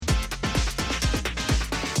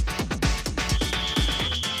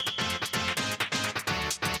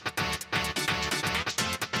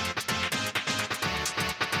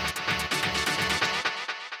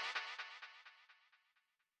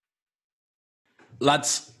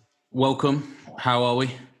Lads, welcome. How are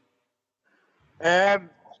we?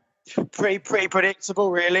 Pretty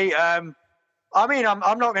predictable, really. I'm not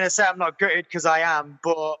going to say I'm not gutted because I am,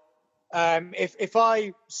 but if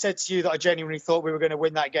I said to you that I genuinely thought we were going to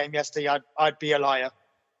win that game yesterday, I'd be a liar.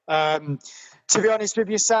 To be honest with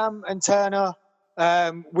you, Sam and Turner,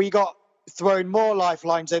 we got thrown more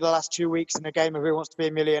lifelines over the last 2 weeks in a game of Who Wants to Be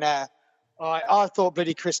a Millionaire. I thought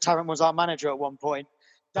bloody Chris Tarrant was our manager at one point.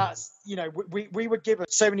 That's, we would give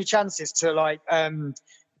us so many chances to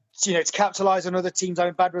to capitalise on other teams'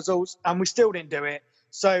 own bad results, and we still didn't do it.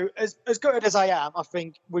 So as good as I am, I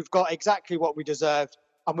think we've got exactly what we deserved,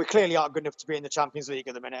 and we clearly aren't good enough to be in the Champions League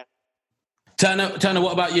at the minute. Turner,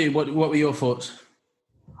 what about you? What were your thoughts?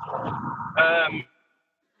 I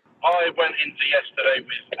went into yesterday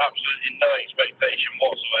with absolutely no expectation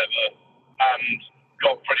whatsoever and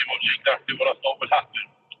got pretty much exactly what I thought would happen.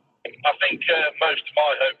 I think most of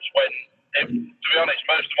my hopes went against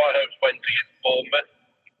Bournemouth,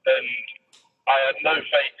 and I had no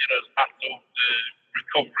faith in us at all to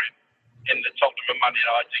recovering in the Tottenham and Man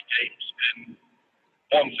United games. And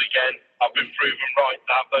once again, I've been proven right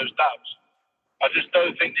to have those doubts. I just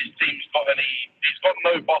don't think this team's got it's got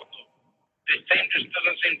no bottle. This team just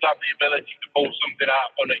doesn't seem to have the ability to pull something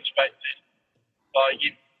out unexpected.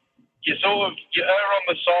 You err on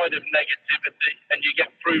the side of negativity, and you get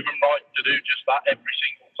proven right to do just that every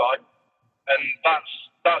single time. And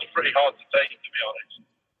that's pretty hard to take, to be honest.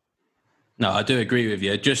 No, I do agree with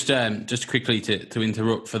you. Just quickly to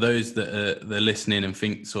interrupt, for those that are listening and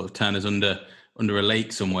think sort of Turner's under a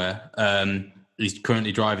lake somewhere, he's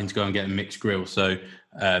currently driving to go and get a mixed grill. So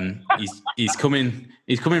he's coming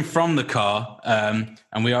from the car, and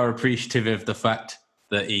we are appreciative of the fact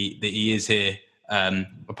that he is here.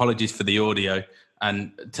 Apologies for the audio,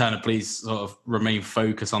 and Turner, please sort of remain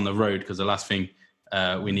focused on the road, because the last thing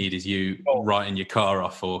we need is you writing your car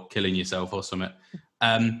off or killing yourself or something.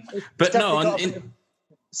 But no,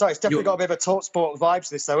 it's definitely got a bit of a talk sport vibes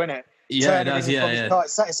this, though, isn't it? Yeah, it does. Yeah. It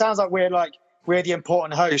sounds like we're the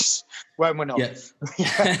important hosts when we're not. Yeah.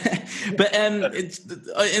 But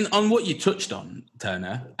on what you touched on,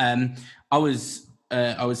 Turner, I was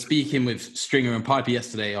speaking with Stringer and Piper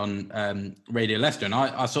yesterday on Radio Leicester, and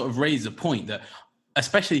I sort of raised a point that,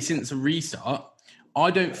 especially since the restart, I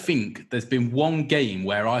don't think there's been one game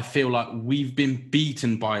where I feel like we've been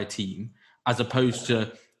beaten by a team as opposed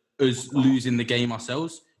to us losing the game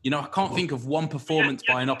ourselves. I can't think of one performance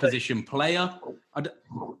by an opposition player. I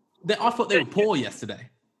thought they were poor yesterday.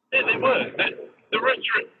 Yeah, they were. The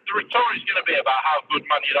rhetoric is going to be about how good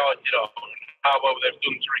Man United are and how well they've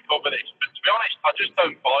done to recover this. But to be honest, I just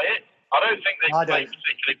don't buy it. I don't think they played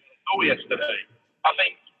particularly well yesterday. I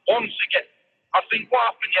think what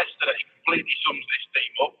happened yesterday completely sums this team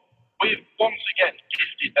up. We've once again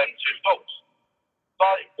gifted them 2 goals.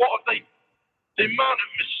 What have they? The amount of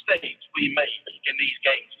mistakes we make in these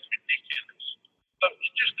games is ridiculous. So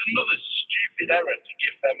it's just another stupid error to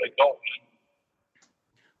give them a goal.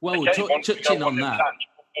 Well, touching on that,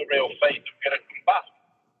 real faith of going to come back.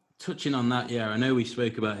 Touching on that, yeah, I know we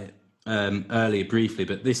spoke about it earlier briefly,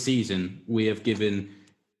 but this season we have given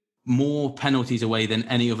more penalties away than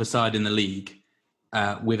any other side in the league,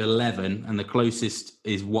 with 11, and the closest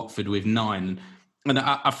is Watford with 9. And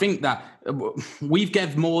I think that we've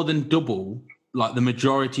given more than double, like the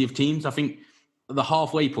majority of teams. I think the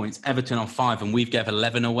halfway points, Everton on 5, and we've gave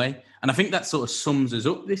 11 away. And I think that sort of sums us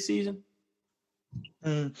up this season.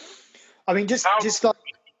 I mean, just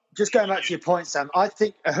going back to your point, Sam, I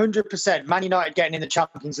think 100% Man United getting in the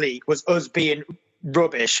Champions League was us being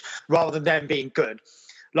rubbish rather than them being good.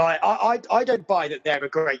 I don't buy that they're a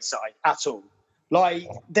great side at all.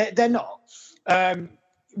 They're not.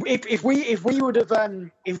 If we would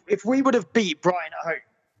have beat Brighton at home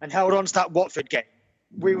and held on to that Watford game,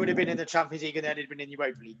 we would have been in the Champions League and then it'd been in the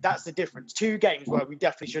Europa League. That's the difference. 2 games where we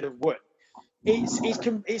definitely should have won.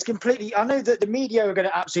 It's completely. I know that the media are going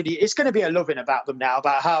to it's going to be a loving about them now,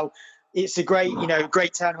 about how it's a great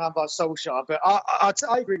turnaround by Solskjaer. But I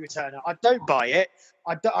agree with Turner. I don't buy it.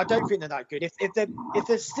 I don't think they're that good. If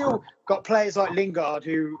they've still got players like Lingard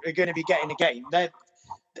who are going to be getting a game, they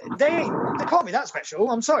can't be that special.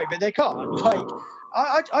 I'm sorry, but they can't.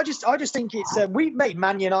 I just think it's we've made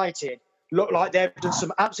Man United look like they've done some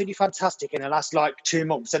absolutely fantastic in the last 2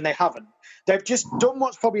 months, and they haven't. They've just done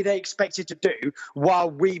what's probably they expected to do while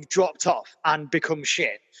we've dropped off and become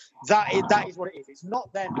shit. That is what it is. It's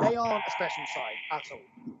not them. They aren't a special side at all.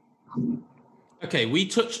 Okay, we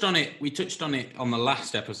touched on it on the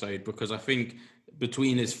last episode, because I think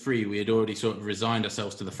between us 3, we had already sort of resigned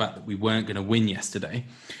ourselves to the fact that we weren't going to win yesterday.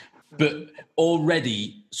 But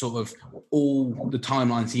already, sort of, all the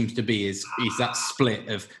timeline seems to be is that split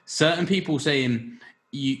of certain people saying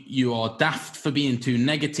you are daft for being too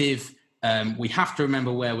negative. We have to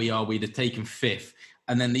remember where we are. We'd have taken fifth,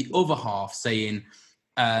 and then the other half saying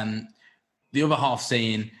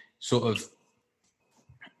sort of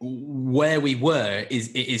where we were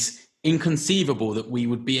is inconceivable that we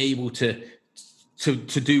would be able to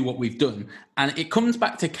do what we've done. And it comes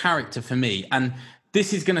back to character for me. And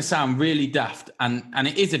this is going to sound really daft, and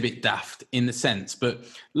it is a bit daft in the sense. But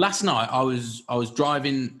last night I was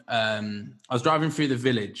driving through the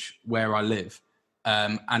village where I live,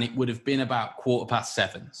 and it would have been about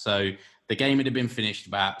 7:15. So the game had been finished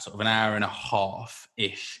about sort of an hour and a half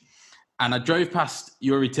ish, and I drove past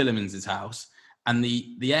Yuri Tillemans' house, and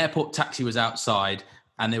the airport taxi was outside,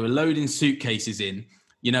 and they were loading suitcases in,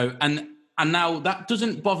 And now that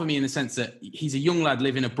doesn't bother me in the sense that he's a young lad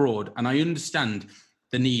living abroad, and I understand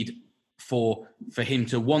the need for him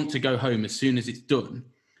to want to go home as soon as it's done.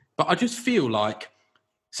 But I just feel like,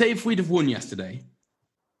 say if we'd have won yesterday,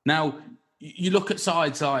 now you look at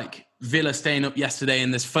sides like Villa staying up yesterday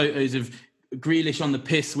and there's photos of Grealish on the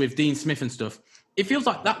piss with Dean Smith and stuff. It feels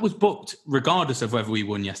like that was booked regardless of whether we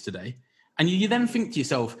won yesterday. And you then think to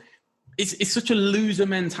yourself, it's such a loser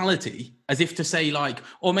mentality, as if to say like,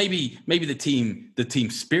 or maybe the team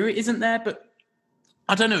spirit isn't there, but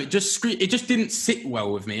I don't know. It just didn't sit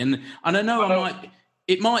well with me, and I know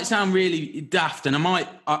it might sound really daft, and I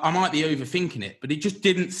might be overthinking it, but it just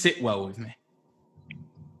didn't sit well with me.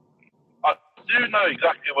 I do know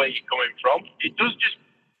exactly where you're coming from. It does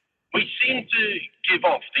we seem to give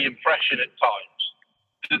off the impression at times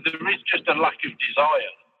that there is just a lack of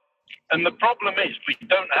desire. And the problem is we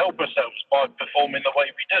don't help ourselves by performing the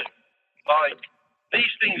way we do. Like,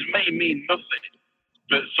 these things may mean nothing,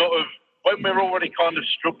 but sort of when we're already kind of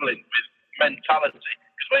struggling with mentality,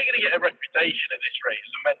 because we're going to get a reputation at this rate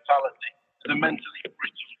as a mentality, as a mentally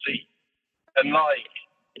brittle team. And like,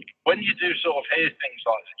 when you do sort of hear things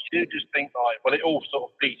like that, you do just think like, well, it all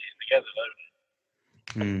sort of pieces together, don't it?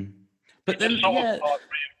 Mm. But then, it sort of like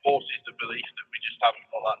reinforces the belief that we just haven't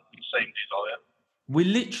got that same desire. We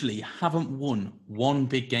literally haven't won one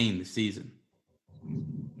big game this season.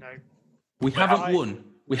 No, we haven't won.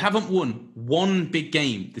 We haven't won one big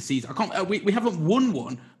game this season. We haven't won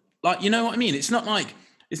one. Like, you know what I mean? It's not like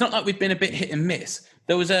we've been a bit hit and miss.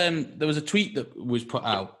 There was a tweet that was put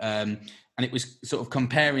out, and it was sort of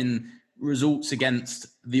comparing results against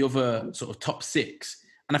the other sort of top six.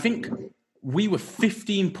 And I think we were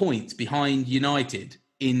 15 points behind United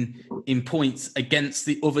in points against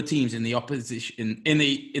the other teams in the opposition in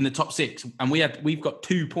the top six, and we've got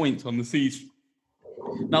 2 points on the season.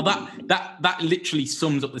 Now that literally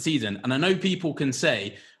sums up the season. And I know people can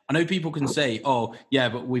say, oh yeah,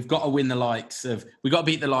 but we've got to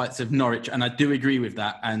beat the likes of Norwich, and I do agree with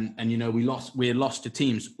that. And we lost to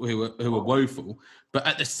teams who were woeful, but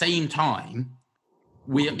at the same time,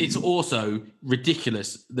 it's also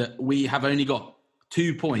ridiculous that we have only got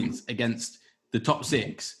 2 points against the top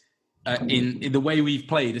six in the way we've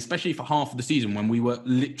played, especially for half of the season when we were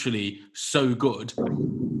literally so good.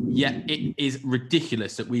 Yet it is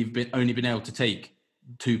ridiculous that we've only been able to take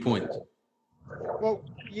 2 points. Well,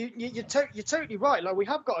 you're totally right. Like, we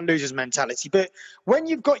have got a loser's mentality, but when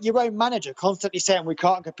you've got your own manager constantly saying we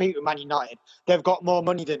can't compete with Man United, they've got more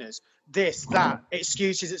money than us, this, that,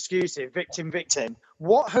 excuses, victim.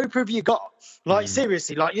 What hope have you got? Like,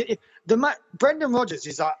 seriously, like Brendan Rodgers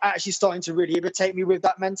is actually starting to really irritate me with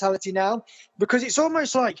that mentality now, because it's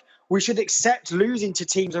almost like we should accept losing to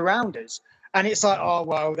teams around us, and it's like, oh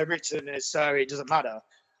well, they're richer than us, so it doesn't matter.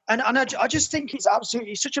 And I just think it's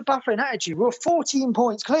absolutely such a baffling attitude. We're 14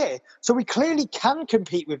 points clear, so we clearly can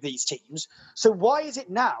compete with these teams. So why is it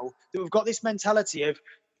now that we've got this mentality of,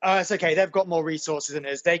 it's okay, they've got more resources than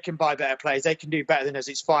us, they can buy better players, they can do better than us,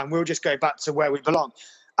 it's fine, we'll just go back to where we belong.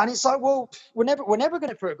 And it's like, well, we're never going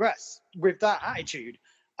to progress with that attitude.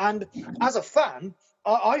 And as a fan,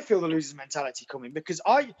 I feel the loser's mentality coming, because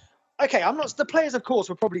the players, of course,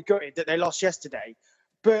 were probably gutted that they lost yesterday,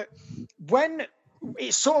 but when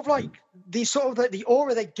it's sort of like the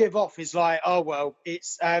aura they give off is like, oh well,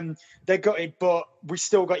 it's they're gutted, but we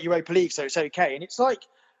still got Europa League, so it's okay. And it's like,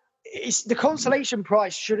 it's the consolation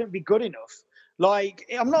prize shouldn't be good enough. Like,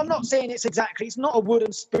 I'm not saying it's not a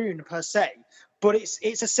wooden spoon per se, but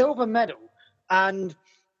it's a silver medal, and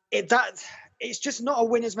it's just not a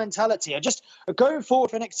winner's mentality. Going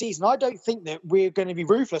forward for next season, I don't think that we're going to be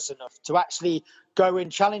ruthless enough to actually go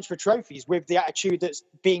and challenge for trophies with the attitude that's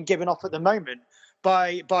being given off at the moment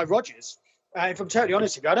by Rodgers. If I'm totally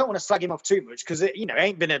honest with you, I don't want to slag him off too much, because it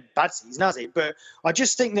ain't been a bad season, has it? But I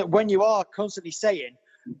just think that when you are constantly saying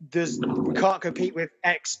we can't compete with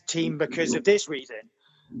X team because of this reason.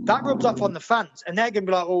 That rubs off on the fans, and they're going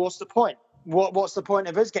to be like, well, what's the point? What's the point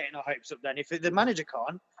of us getting our hopes up then? If the manager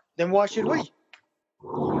can't, then why should we?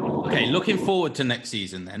 Okay, looking forward to next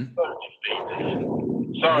season then.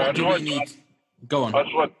 Sorry, What do we need? Go on. I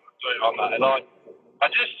just want to say on that. Like, I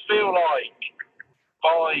just feel like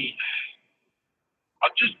I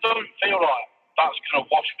just don't feel like that's going to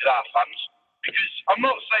wash with our fans. Because I'm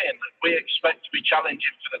not saying that we expect to be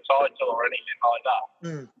challenging for the title or anything like that.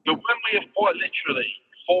 But when we have quite literally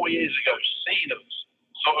 4 years ago seen us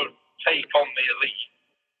sort of take on the elite,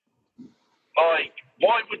 like,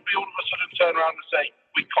 why would we all of a sudden turn around and say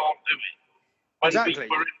we can't do it when Exactly.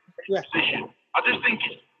 we're in a position? I just think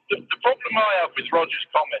the problem I have with Rodgers'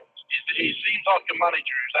 comments is that he seems like a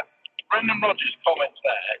manager who's Brendan Rodgers' comments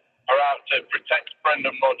there are out to protect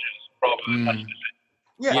Brendan Rodgers rather than Leicester City.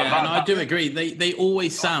 Yeah, and I do agree. They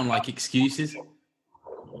always sound like excuses.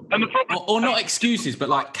 And the problem, Or not excuses, but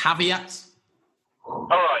like caveats. all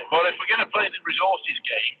right, well, if we're going to play the resources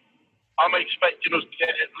game, I'm expecting us to get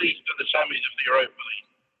at least to the semis of the Europa League.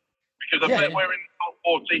 Because I bet we're in the top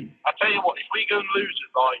 14. I tell you what, if we go and lose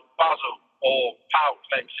at like Basel or PAOK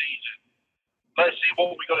next season, let's see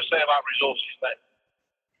what we've got to say about resources then.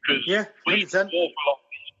 Because we awful lot of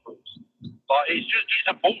these clubs. Like, it's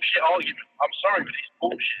a bullshit argument. I'm sorry, but it's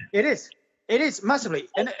bullshit. It is. It is massively.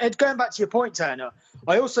 And going back to your point, Turner,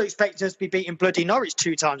 I also expect us to be beating bloody Norwich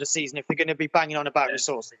 2 times a season if they're going to be banging on about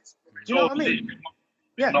resources. Do you know what I mean?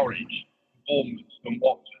 Norwich, Bournemouth, and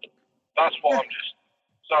Watford. That's what I'm just.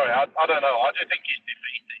 Sorry, I don't know. I don't think he's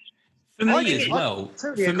defeated. For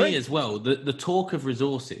me as well, the talk of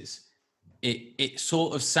resources, it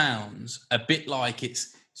sort of sounds a bit like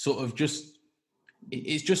it's just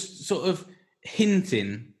sort of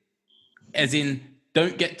hinting, as in,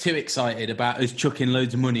 don't get too excited about us chucking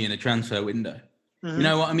loads of money in a transfer window. You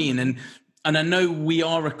know what I mean? And I know we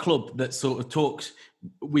are a club that sort of talks.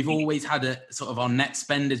 We've always had a sort of our net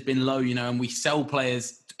spend has been low, and we sell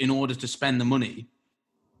players in order to spend the money.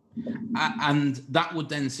 And that would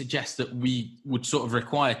then suggest that we would sort of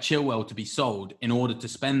require Chilwell to be sold in order to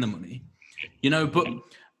spend the money, but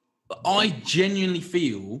I genuinely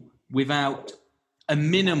feel without a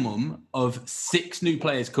minimum of 6 new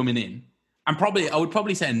players coming in, and I would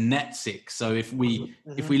probably say a net 6. So if we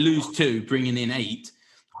lose 2, bringing in 8,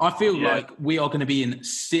 I feel like we are going to be in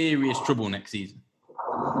serious trouble next season.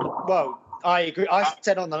 Well, I agree. I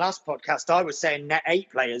said on the last podcast, I was saying net 8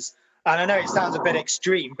 players. And I know it sounds a bit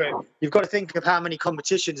extreme, but you've got to think of how many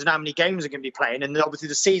competitions and how many games are going to be playing. And obviously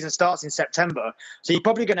the season starts in September. So you're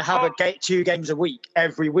probably going to have 2 games a week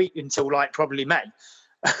every week until probably May.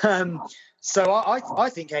 So I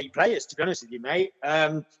think 8 players, to be honest with you, mate.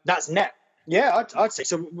 That's net. Yeah, I'd say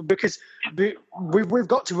so, because we've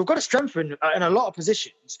got to strengthen in a lot of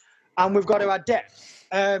positions, and we've got to add depth.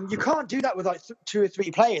 You can't do that with 2 or 3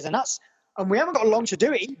 players, and we haven't got long to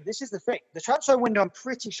do it either. This is the thing. The transfer window, I'm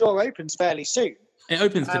pretty sure, opens fairly soon. It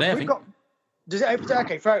opens today, I think. Does it open today?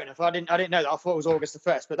 Okay, fair enough. I didn't know that. I thought it was August the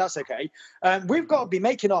 1st, but that's okay. We've got to be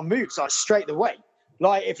making our moves straight away.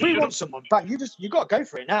 Like, if we want someone back, you got to go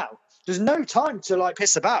for it now. There's no time to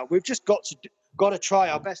piss about. We've just got to try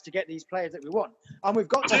our best to get these players that we want, and we've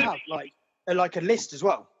got to have a list as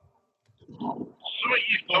well. Something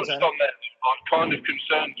you've touched on there that kind of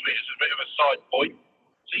concerns me as a bit of a side point.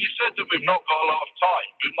 So you said that we've not got a lot of time,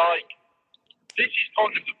 but this is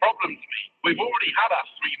kind of the problem to me. We've already had our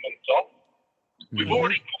 3 months off. We've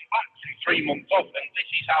already come back from 3 months off, and this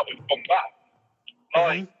is how we've come back.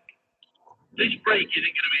 This break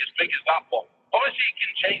isn't going to be as big as that one. Obviously, it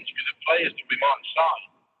can change because of players that we might sign,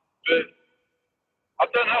 but I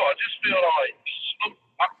don't know. I just feel like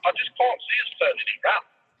I just can't see us turning it around.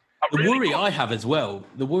 The worry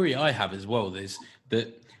I have as well is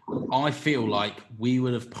that I feel like we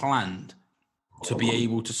would have planned to be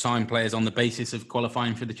able to sign players on the basis of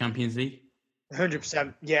qualifying for the Champions League.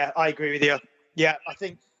 100%. Yeah, I agree with you. Yeah, I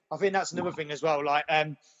think that's another thing as well.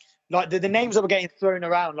 The names that were getting thrown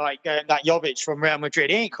around, that Jovic from Real Madrid,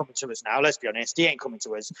 he ain't coming to us now. Let's be honest, he ain't coming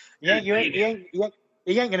to us. He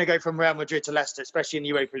ain't going to go from Real Madrid to Leicester, especially in the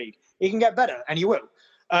Europa League. He can get better, and he will.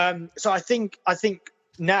 So I think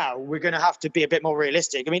now we're going to have to be a bit more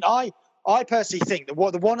realistic. I mean, I personally think that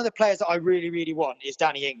one of the players that I really, really want is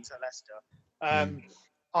Danny Ings at Leicester.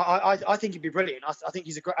 I think he'd be brilliant. I think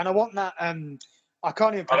he's a great, and I want that. I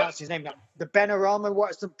can't even pronounce his name now. The Benrahma,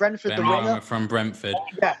 what's the Brentford? The winger from Brentford.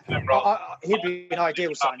 Yeah, he'd be an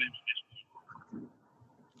ideal signing.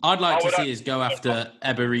 I'd like to see us go after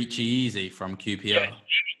Eberici Eze from QPR. Yeah,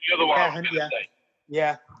 the other one.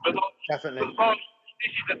 Yeah, definitely.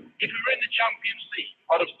 if we were in the Champions League,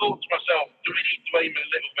 I'd have thought to myself, do we need to aim a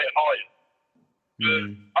little bit higher?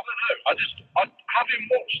 But I don't know. Having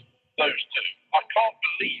watched those two, I can't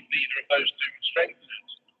believe neither of those two would strengthen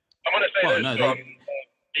us. And when I say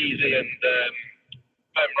Easy and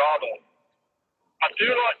Ben Rama, I do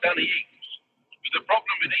like Danny Ings. But the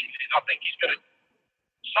problem with Ings is I think he's going to.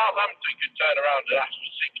 Southampton could turn around and ask for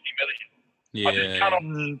 60 million. Yeah. I just cannot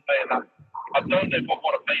pay that. I don't know if I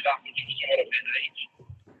want to pay that much for someone of his age.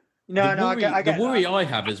 The worry I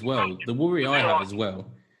have as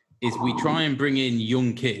well is we try and bring in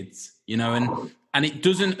young kids, and it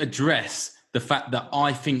doesn't address the fact that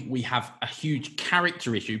I think we have a huge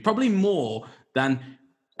character issue, probably more than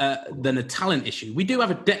a talent issue. We do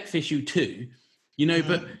have a depth issue too,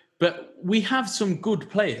 but we have some good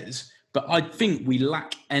players, but I think we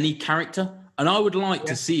lack any character. And I would like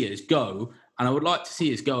to see us go, and I would like to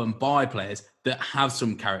see us go and buy players that have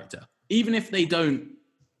some character, even if they don't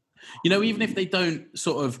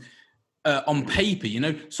sort of on paper,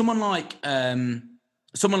 someone like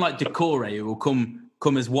Decore who will come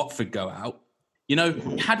as Watford go out.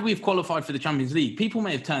 Had we have qualified for the Champions League, people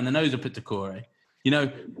may have turned their nose up at Decore,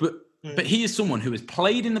 but he is someone who has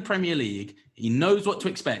played in the Premier League. He knows what to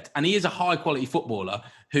expect, and he is a high quality footballer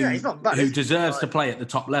who deserves to play at the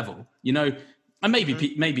top level. And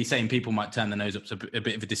maybe saying people might turn their nose up to a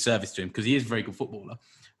bit of a disservice to him because he is a very good footballer.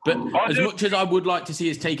 But as much as I would like to see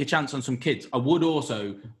us take a chance on some kids, I would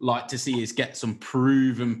also like to see us get some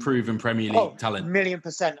proven Premier League talent.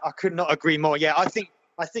 1,000,000%. I could not agree more. Yeah, I think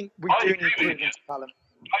we do need proven talent.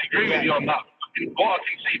 I agree with you on that. What I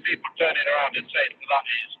can see people turning around and saying to that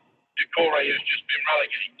is Decore has just been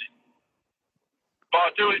relegated. But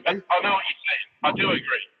I know what you're saying. I do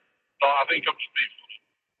agree. But I think I'm just being funny.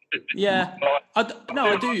 Yeah.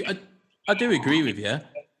 I do agree with you.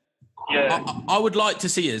 Yeah. I would like to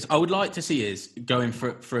see us going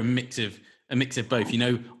for a mix of both.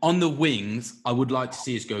 On the wings, I would like to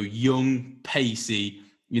see us go young, pacey.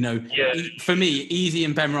 For me, Easy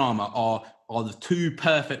and Ben Rama are the two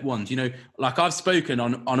perfect ones. Like I've spoken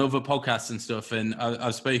on other podcasts and stuff, and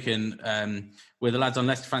I've spoken with the lads on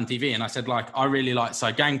Leicester Fan TV, and I said I really like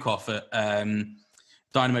Saigankov at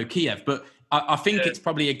Dynamo Kiev, but I think it's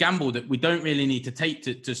probably a gamble that we don't really need to take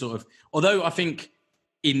to sort of. Although I think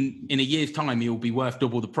in a year's time he'll be worth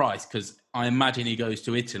double the price because I imagine he goes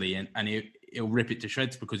to Italy and he'll rip it to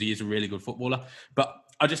shreds because he is a really good footballer. But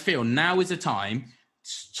I just feel now is the time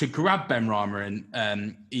to grab Ben Rama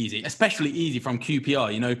and Easy, especially Easy from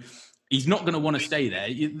QPR. He's not going to want to stay there.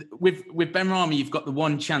 With Ben Rama, you've got the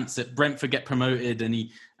one chance that Brentford get promoted, and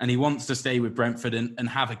he wants to stay with Brentford and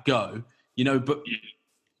have a go.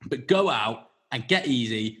 But go out and get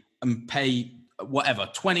Easy and pay whatever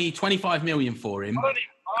 20, 25 million for him. I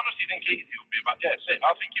honestly think Easy will be about I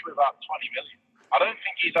think he'll be about 20 million. I don't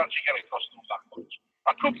think he's actually going to cost them that much.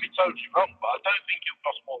 I could be totally wrong, but I don't think he'll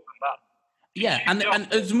cost more than that. Yeah,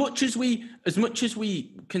 and as much as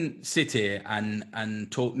we can sit here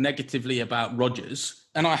and talk negatively about Rodgers,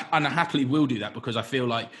 and I happily will do that because I feel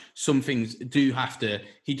like some things he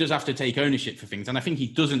does have to take ownership for things, and I think he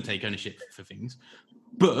doesn't take ownership for things.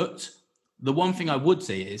 But the one thing I would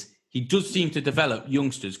say is he does seem to develop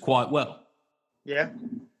youngsters quite well. Yeah,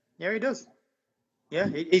 he does. Yeah,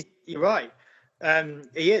 you're right.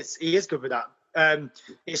 He is good with that.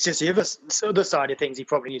 It's just the other side of things he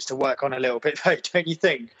probably needs to work on a little bit, though, don't you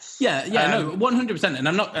think? Yeah, 100%. And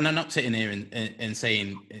I'm not sitting here and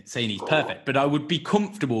saying he's perfect, but I would be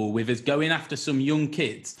comfortable with us going after some young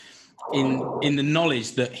kids in the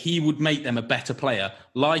knowledge that he would make them a better player,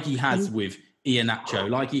 like he has with Iheanacho,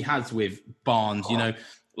 like he has with Barnes,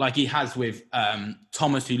 like he has with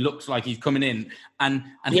Thomas, who looks like he's coming in, and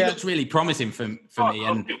he looks really promising for me.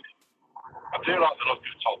 And I do like the look of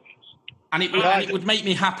Thomas. And it would make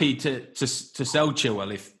me happy to sell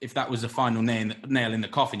Chilwell if that was the final nail in the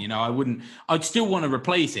coffin. I'd still want to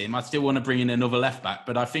replace him. I'd still want to bring in another left back.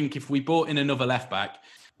 But I think if we brought in another left back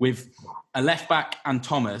with a left back and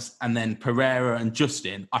Thomas and then Pereira and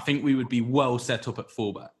Justin, I think we would be well set up at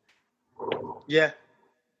fullback. Yeah.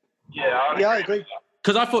 I agree.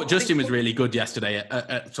 Because I thought Justin was really good yesterday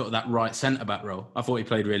at sort of that right centre back role. I thought he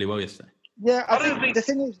played really well yesterday. Yeah, I think the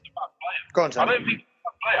thing is, go on, Tom. I don't think.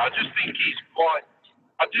 I just think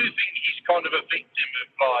I do think he's kind of a victim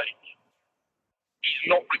of he's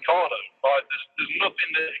not Ricardo. There's nothing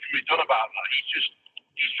that can be done about that.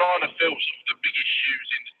 He's trying to fill some of the biggest shoes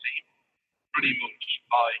in the team, pretty much.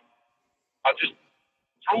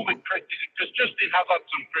 For all the criticism, because Justin has had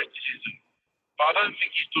some criticism, but I don't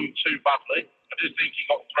think he's done too badly. I just think he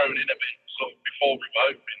got thrown in a bit sort of before we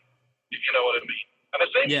were open, if you know what I mean. And the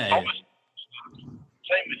same with Thomas.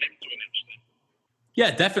 Same with him to an extent.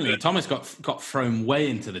 Yeah, definitely. Thomas got thrown way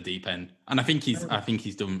into the deep end, and I think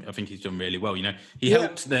he's done really well. You know, it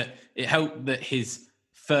helped that his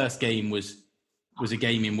first game was a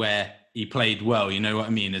game in where he played well. You know what I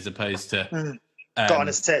mean, as opposed to got an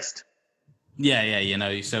assist. Yeah. You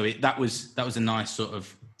know, so that was a nice sort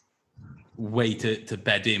of way to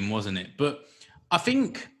bed in, wasn't it? But I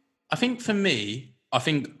think for me,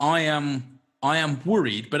 I am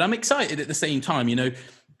worried, but I'm excited at the same time. You know,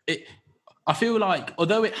 I feel like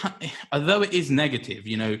although it is negative,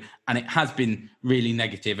 you know, and it has been really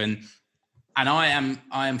negative, and I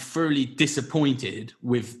am thoroughly disappointed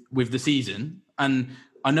with the season. And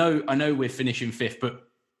I know we're finishing fifth, but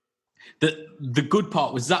the good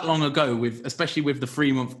part was that long ago, especially with the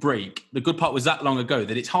 3-month break. The good part was that long ago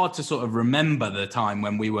that it's hard to sort of remember the time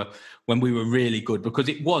when we were really good, because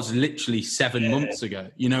it was literally 7 months ago,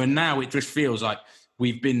 you know. And now it just feels like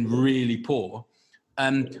we've been really poor.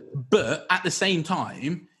 But at the same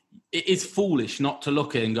time, it is foolish not to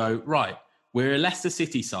look at it and go, right, we're a Leicester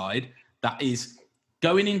City side that is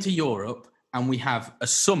going into Europe, and we have a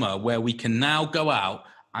summer where we can now go out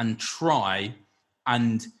and try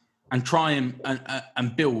and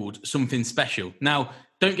build something special. Now,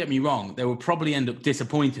 don't get me wrong, they will probably end up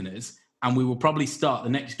disappointing us, and we will probably start the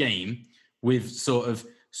next game with sort of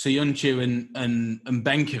Soyuncu and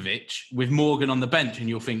Benkovic with Morgan on the bench, and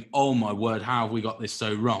you'll think, oh my word, how have we got this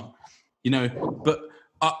so wrong? You know, but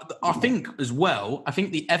I think as well, I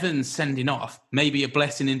think the Evans sending off may be a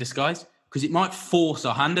blessing in disguise, because it might force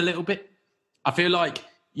our hand a little bit. I feel like,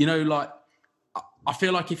 you know,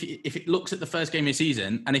 if it looks at the first game of the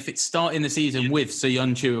season, and if it's starting the season with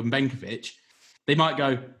Soyuncu and Benkovic, they might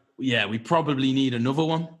go, yeah, we probably need another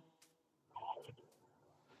one.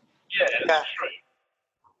 Yeah, that's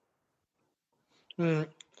true.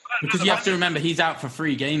 Because you have to remember, he's out for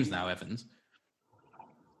 3 games now, Evans.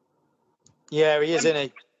 Yeah, he is, isn't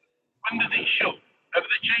he? When did he shut? Have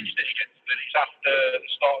they changed it against that he's after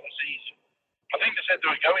the start of the season? I think they said they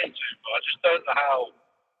were going to, but I just don't know how.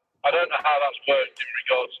 I don't know how that's worked in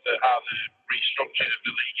regards to how the restructure of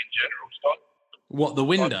the league in general started. What, the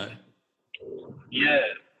window?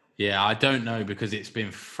 Yeah. Yeah, I don't know, because it's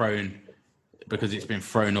been thrown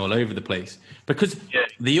all over the place. Because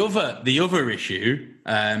the other issue,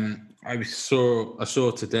 I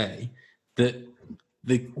saw today that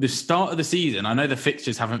the start of the season, I know the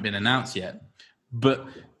fixtures haven't been announced yet, but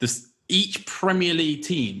each Premier League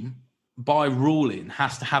team, by ruling,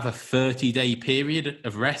 has to have a 30-day period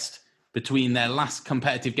of rest between their last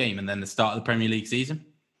competitive game and then the start of the Premier League season.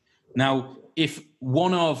 Now, if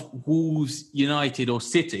one of Wolves, United or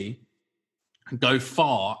City go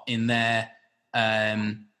far in their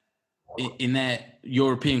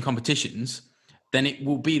European competitions, then it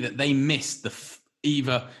will be that they miss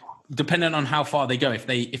either, depending on how far they go. If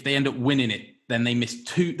they end up winning it, then they miss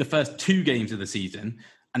the first 2 games of the season.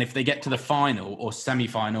 And if they get to the final or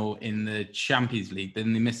semi-final in the Champions League,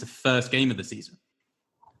 then they miss the first game of the season.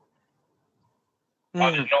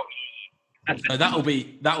 So that'll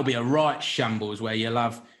be a right shambles, where you'll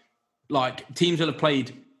have, like, teams will have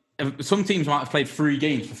played. Some teams might have played 3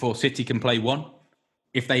 games before City can play 1,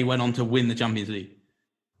 if they went on to win the Champions League.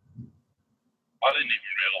 I didn't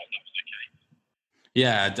even realise that was the case.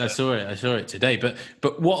 Yeah, I saw it today.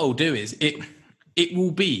 But what I'll do is it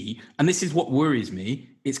will be, and this is what worries me,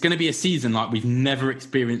 it's going to be a season like we've never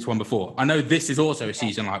experienced one before. I know this is also a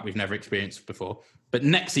season like we've never experienced before, but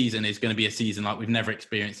next season is going to be a season like we've never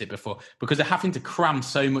experienced it before, because they're having to cram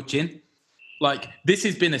so much in. Like, this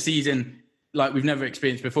has been a season like we've never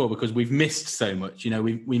experienced before, because we've missed so much. You know,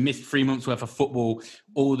 we missed 3 months worth of football.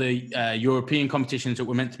 All the European competitions that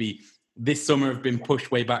were meant to be this summer have been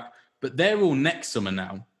pushed way back, but they're all next summer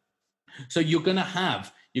now. So you're going to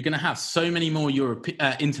have so many more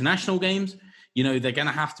international games. You know, they're going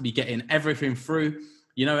to have to be getting everything through.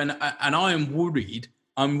 You know, and I am worried.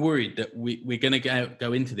 I'm worried that we're going to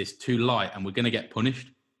go into this too light, and we're going to get punished.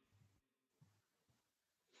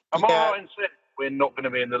 Am I right in saying we're not going to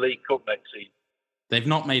be in the League Cup next season? They've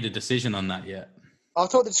not made a decision on that yet. I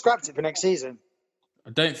thought they'd scrapped it for next season.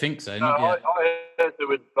 I don't think so. No, not yet. I heard there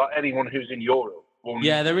was anyone who's in Europe.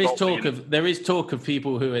 Yeah, there is talk of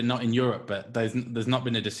people who are not in Europe, but there's not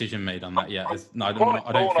been a decision made on that yet. I don't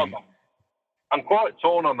think. I'm quite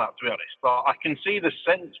torn on that, to be honest. But I can see the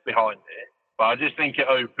sense behind it, but I just think it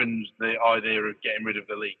opens the idea of getting rid of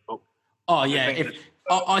the League Cup. Oh yeah,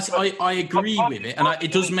 I agree with it, and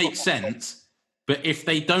it does make sense. But if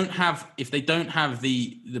they don't have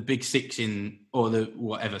the big 6 in, or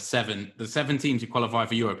the 7 teams who qualify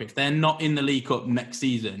for Europe, if they're not in the League Cup next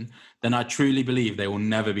season, then I truly believe they will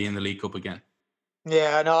never be in the League Cup again.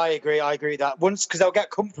 Yeah, no, I agree with that. Because they'll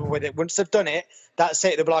get comfortable with it. Once they've done it, that's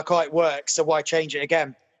it. They'll be like, oh, it works, so why change it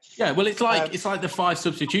again? Yeah, well, it's like the 5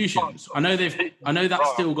 substitutions. I know that's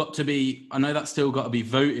still got to be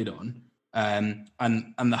voted on, and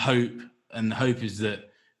the hope is that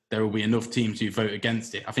there will be enough teams who vote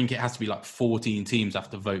against it. I think it has to be like 14 teams have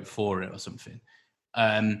to vote for it or something.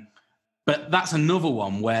 But that's another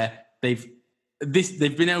one where they've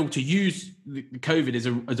been able to use the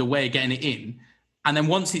COVID as a way of getting it in, and then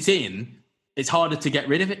once it's in, it's harder to get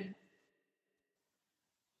rid of it.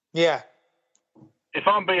 Yeah. If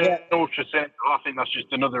I'm being ultra cynical, I think that's just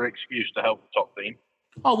another excuse to help the top team.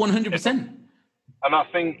 Oh, 100%. And I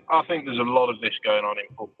think there's a lot of this going on in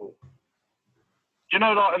football. Do you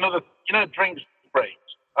know, drinks breaks?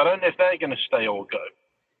 I don't know if they're going to stay or go,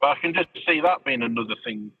 but I can just see that being another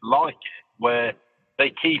thing like it, where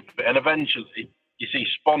they keep it, and eventually you see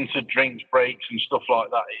sponsored drinks breaks and stuff like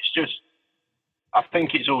that. It's just, I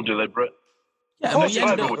think it's all deliberate. Yeah,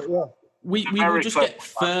 we will just get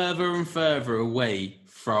further and further away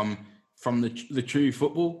from the true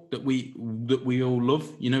football that we all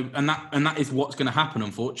love, you know, and that is what's going to happen,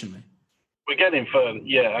 unfortunately. We're getting further.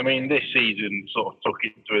 Yeah, I mean, this season sort of took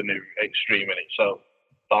it to a new extreme in itself.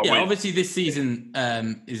 Obviously this season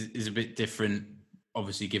is a bit different,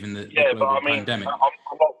 obviously, given the pandemic. I'm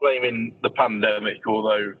not blaming the pandemic,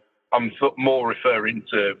 although I'm more referring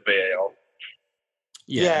to VAR.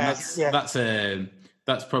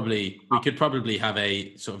 That's probably, we could probably have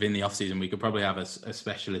a sort of in the off season, we could probably have a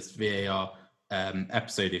specialist VAR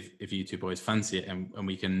episode if you two boys fancy it, and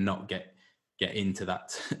we can not get into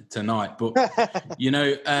that tonight. But you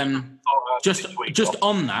know, just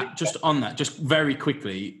on that, just very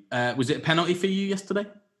quickly, was it a penalty for you yesterday?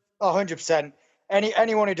 100%.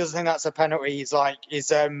 Anyone who doesn't think that's a penalty is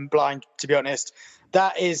blind, to be honest.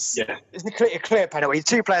 That is it's a clear penalty.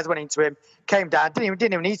 2 players went into him, came down, didn't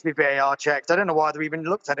even need to be VAR checked. I don't know why they even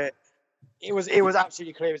looked at it. It was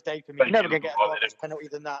absolutely clear as day for me. You're never going to get a less penalty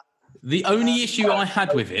than that. The only issue I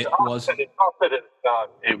had with it was... I said it,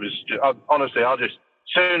 it was... honestly, as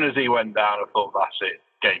soon as he went down, I thought, that's it,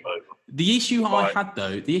 game over. The issue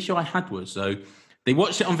I had was, they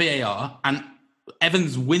watched it on VAR, and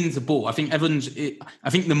Evans wins the ball. I think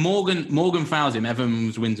the Morgan fouls him,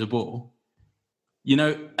 Evans wins the ball. You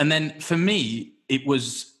know, and then for me, it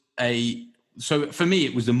was the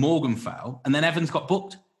Morgan foul, and then Evans got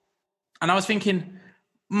booked. And I was thinking,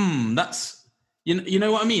 that's... You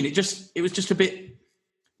know what I mean? It was just a bit...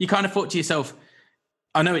 You kind of thought to yourself,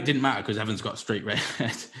 I know it didn't matter because Evans got a straight red,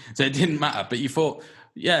 so it didn't matter. But you thought,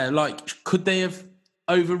 could they have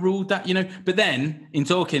overruled that? You know? But then, in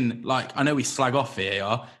talking, I know we slag off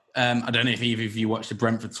VAR. I don't know if either of you watched the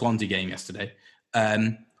Brentford-Swansea game yesterday.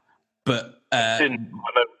 But...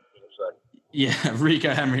 Rico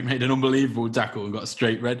Henry made an unbelievable tackle and got a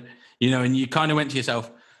straight red. You know, and you kind of went to yourself,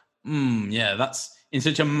 that's... In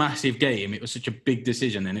such a massive game, it was such a big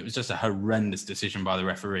decision, and it was just a horrendous decision by the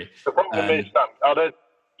referee. The problem is that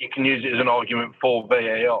you can use it as an argument for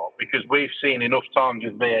VAR, because we've seen enough times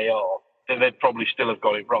with VAR that they'd probably still have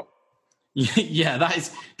got it wrong. Yeah, that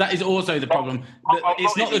is also the problem.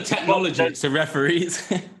 It's not the technology; it's the referees.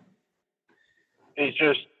 It's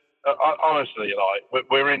just honestly,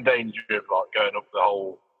 we're in danger of going up the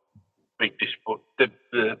whole big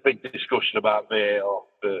the big discussion about VAR.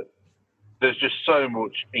 But there's just so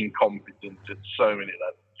much incompetence at so many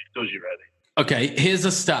levels. It does you ready. Okay, here's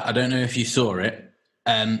a stat. I don't know if you saw it.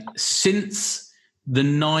 Since the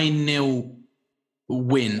 9-0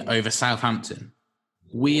 win over Southampton,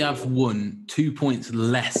 we have won 2 points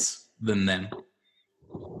less than them.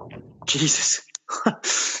 Jesus.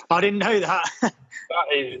 I didn't know that.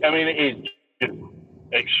 It is just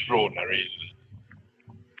extraordinary, isn't it?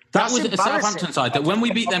 That was a Southampton side that when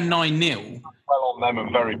we beat them 9-0... Well on them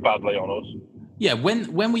and very badly on us. Yeah,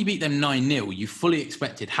 when we beat them 9-0, you fully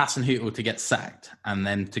expected Hasenhüttl to get sacked and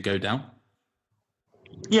then to go down.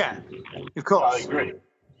 Yeah, of course. I agree.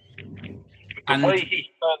 The way he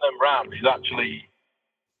turned them round is actually...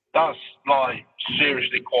 That's,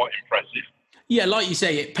 seriously quite impressive. Yeah, like you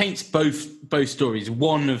say, it paints both stories.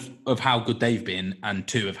 One of how good they've been and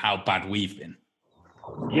 2 of how bad we've been.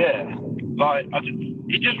 Yeah,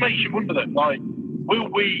 it just makes you wonder that, will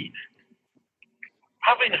we,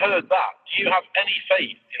 having heard that, do you have any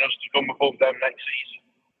faith in us to come above them next season?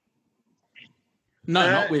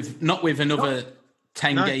 No, not with another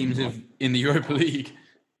 10 games in the Europa League.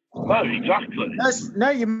 No, exactly.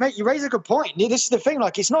 You raise a good point. This is the thing,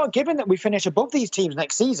 it's not a given that we finish above these teams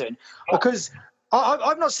next season, because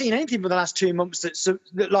I've not seen anything for the last 2 months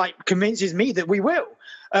that convinces me that we will.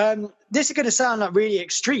 This is going to sound like really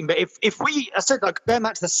extreme, but if we, I said, like going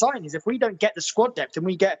back to the signings, if we don't get the squad depth and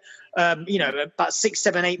we get, about 6,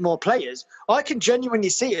 7, 8 more players, I can genuinely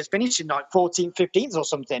see us finishing like 14th, 15th or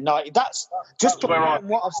something. Like that's just from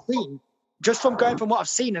what I've seen. Just from going from what I've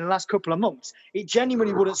seen in the last couple of months, it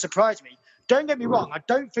genuinely wouldn't surprise me. Don't get me wrong, I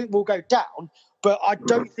don't think we'll go down, but I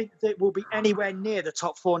don't think that we'll be anywhere near the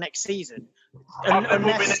top 4 next season,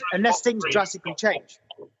 unless things drastically change.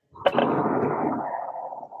 I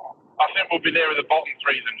think we'll be nearer the bottom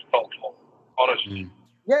 3 than the top 4, honestly.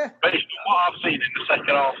 Yeah. Based on what I've seen in the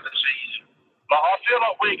second half of the season, I feel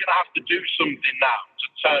like we're going to have to do something now to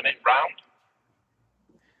turn it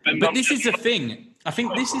round. But this is the thing. I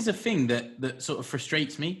think this is a thing that sort of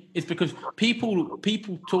frustrates me. Is because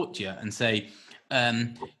people talk to you and say,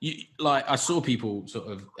 I saw people sort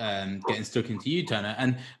of getting stuck into you, Turner,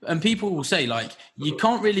 and people will say like, you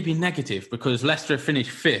can't really be negative because Leicester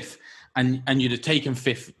finished 5th and you'd have taken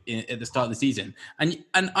 5th at the start of the season. And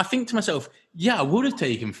I think to myself, yeah, I would have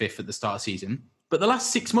taken 5th at the start of the season, but the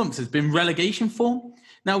last 6 months has been relegation form.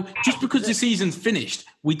 Now, just because the season's finished,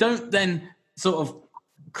 we don't then sort of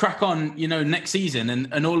crack on, next season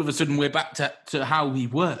and all of a sudden we're back to how we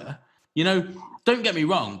were. Don't get me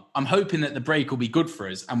wrong. I'm hoping that the break will be good for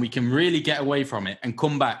us and we can really get away from it and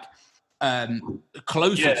come back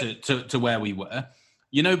closer to where we were.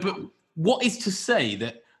 But what is to say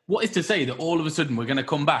that all of a sudden we're going to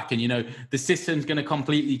come back and the system's going to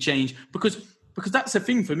completely change? Because that's the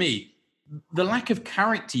thing for me. The lack of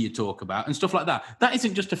character you talk about and stuff like that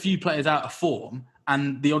isn't just a few players out of form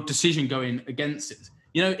and the odd decision going against it.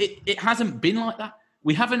 It hasn't been like that.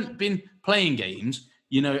 We haven't been playing games,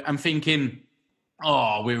 and thinking,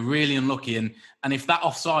 oh, we're really unlucky. And if that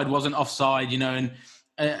offside wasn't offside,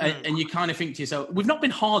 and you kind of think to yourself, we've not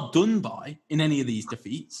been hard done by in any of these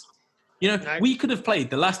defeats. We could have played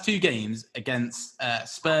the last 2 games against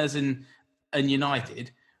Spurs and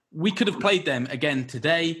United. We could have played them again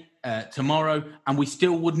today, tomorrow, and we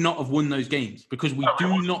still would not have won those games because we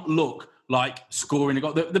do not look like scoring a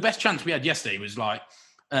goal. The best chance we had yesterday was like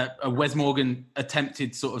a Wes Morgan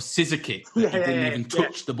attempted sort of scissor kick. He didn't even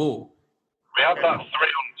touch the ball. We had that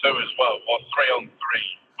 3-on-2 as well, or 3-on-3,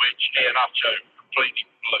 which Iheanacho completely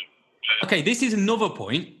blew. Okay, this is another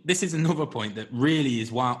point that really is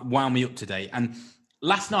wound me up today. And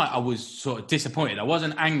last night I was sort of disappointed. I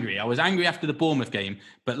wasn't angry. I was angry after the Bournemouth game,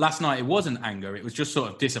 but last night it wasn't anger. It was just sort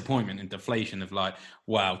of disappointment and deflation of like,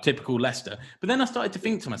 wow, typical Leicester. But then I started to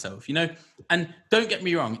think to myself, and don't get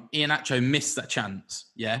me wrong, Iheanacho missed that chance,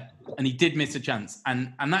 yeah? And he did miss a chance.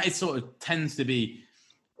 And that is sort of tends to be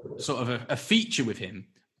sort of a feature with him.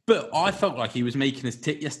 But I felt like he was making us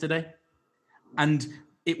tick yesterday. And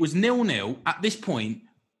it was 0-0 at this point.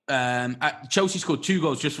 Chelsea scored 2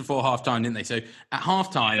 goals just before half-time, didn't they? So at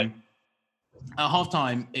half-time,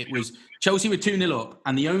 it was Chelsea were 2-0 up,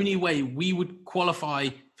 and the only way we would qualify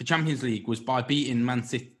for Champions League was by beating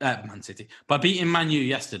by beating Man U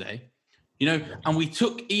yesterday. And we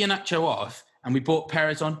took Iheanacho off, and we brought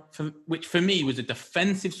Perez on, which for me was a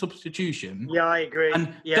defensive substitution. Yeah, I agree.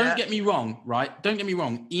 And don't get me wrong, right? Don't get me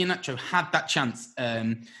wrong. Iheanacho had that chance,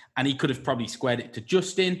 and he could have probably squared it to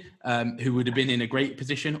Justin, who would have been in a great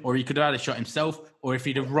position, or he could have had a shot himself, or if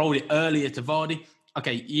he'd have rolled it earlier to Vardy.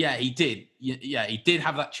 Okay, yeah, he did. Yeah, he did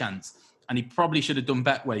have that chance, and he probably should have done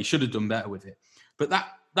better. Well, he should have done better with it. But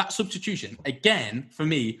that substitution, again, for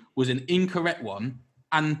me, was an incorrect one,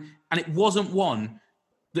 and it wasn't one.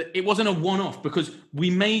 It wasn't a one-off because we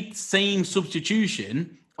made the same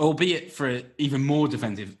substitution, albeit for an even more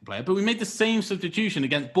defensive player, but we made the same substitution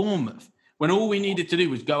against Bournemouth when all we needed to do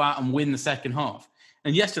was go out and win the second half.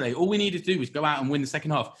 And yesterday, all we needed to do was go out and win the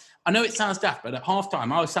second half. I know it sounds daft, but at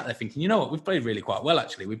half-time, I was sat there thinking, you know what, we've played really quite well,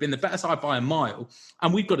 actually. We've been the better side by a mile,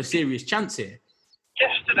 and we've got a serious chance here.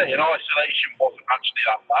 Yesterday, in isolation, wasn't actually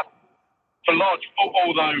that bad. For large,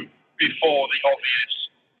 although before the obvious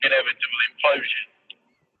inevitable implosion,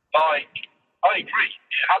 I agree.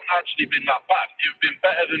 It hadn't actually been that bad. It would have been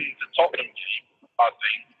better than the Tottenham team, I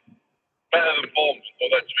think. Better than Bournemouth,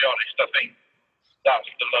 although, to be honest, I think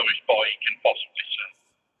that's the lowest bar you can possibly say.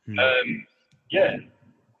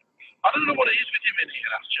 I don't know what it is with him in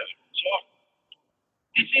Iheanacho. So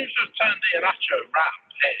he seems to have turned Iheanacho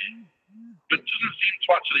round here, but doesn't seem to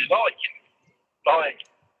actually like him.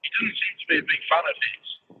 He doesn't seem to be a big fan of his.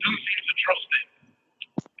 Doesn't seem to trust him.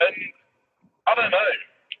 And I don't know.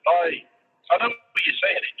 I know what you're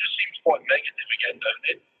saying. It just seems quite negative again, don't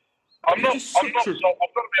it? I've got to be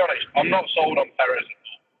honest. I'm not sold on Perez at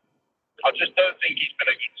all. I just don't think he's been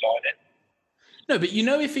a good signing. No, but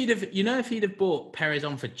if he'd have brought Perez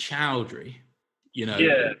on for Chowdhury,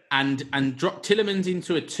 and dropped Tielemans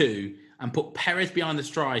into a 2 and put Perez behind the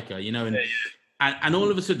striker, you know, and all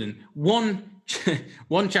of a sudden, one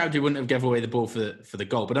Chowdhury wouldn't have given away the ball for the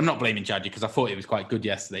goal. But I'm not blaming Chowdhury because I thought he was quite good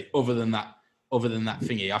yesterday. Other than that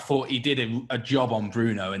thingy, I thought he did a job on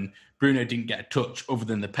Bruno, and Bruno didn't get a touch other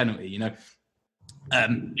than the penalty, you know.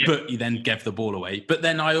 But he then gave the ball away. But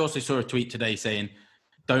then I also saw a tweet today saying,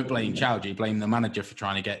 don't blame Chowdhury, blame the manager for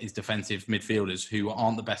trying to get his defensive midfielders who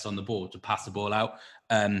aren't the best on the ball to pass the ball out.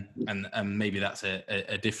 And maybe that's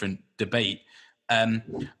a different debate.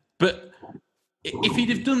 But if he'd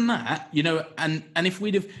have done that, you know, and if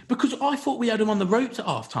we'd have... Because I thought we had him on the ropes at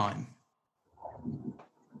half-time.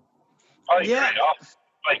 I agree. I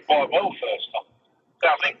played quite well first half.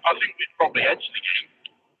 I think we'd probably edged the game.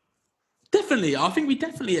 Definitely. I think we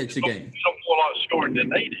definitely edged the game. Some more like scoring than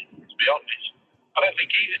they did, to be honest. I don't think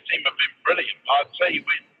either team have been brilliant. I'd say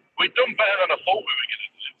we've done better than I thought we were going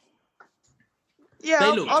to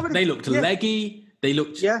do. Yeah, they looked leggy. They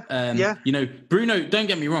looked, you know, Bruno, don't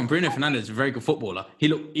get me wrong, Bruno Fernandes is a very good footballer. He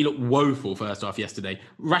looked woeful first half yesterday.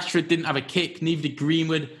 Rashford didn't have a kick, neither did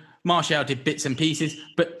Greenwood. Martial did bits and pieces,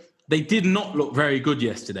 but they did not look very good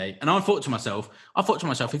yesterday. And I thought to myself,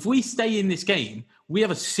 if we stay in this game, we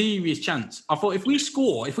have a serious chance. I thought if we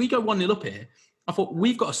go 1-0 up here, I thought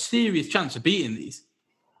we've got a serious chance of beating these.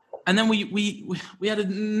 And then we had a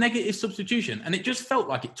negative substitution, and it just felt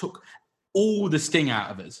like it took all the sting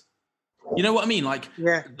out of us. You know what I mean? Like,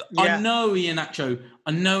 I know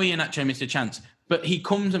Iheanacho missed a chance, but he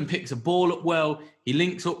comes and picks a ball up well. He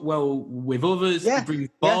links up well with others. He brings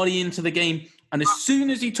Vardy into the game. And as soon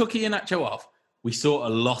as he took Iheanacho off, we sort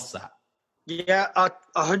of lost that. Yeah, I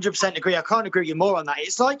 100% agree. I can't agree with you more on that.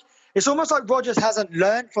 It's almost like Rodgers hasn't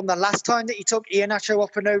learned from the last time that he took Iheanacho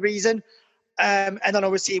off for no reason. And then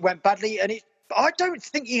obviously it went badly. And I don't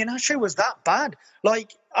think Iheanacho was that bad.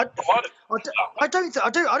 Like, I don't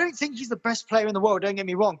think he's the best player in the world, don't get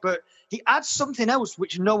me wrong, but he adds something else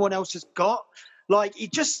which no one else has got. Like,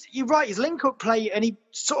 you're right, his link-up play, and he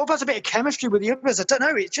sort of has a bit of chemistry with the others. I don't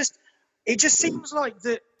know, it just seems like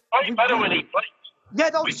that... He's better when he plays. Yeah,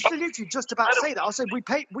 I was literally just about to say that. I said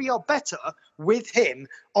we are better with him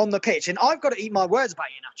on the pitch. And I've got to eat my words about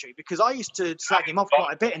Iheanacho because I used to slag him off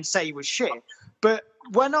quite a bit and say he was shit. But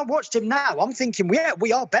when I watched him now, I'm thinking, we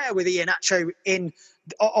are better with Iheanacho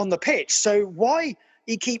on the pitch. So why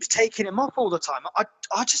he keeps taking him off all the time?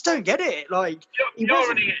 I just don't get it. Like, he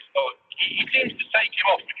already is. He seems to take him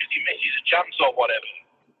off because he misses a chance or whatever.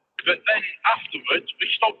 But then afterwards, we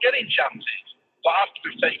stop getting chances. Like after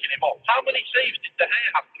we've taken him off, how many saves did De Gea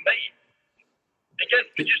have to make?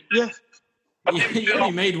 Again, he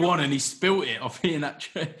only made one and he spilt it off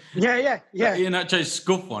Iheanacho. Yeah. Iheanacho's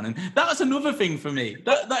scuff one. And that's another thing for me.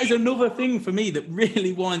 That is another thing for me that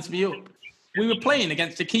really winds me up. We were playing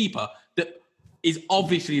against a keeper that is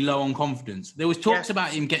obviously low on confidence. There was talks about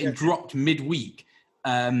him getting dropped midweek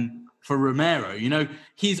for Romero. You know,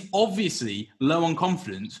 he's obviously low on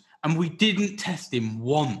confidence and we didn't test him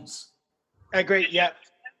once. I agree, yeah.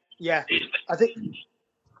 I think...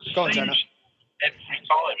 Go on, Jenna. Every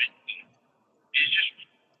time it's just...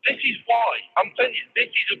 This is why. I'm telling you, this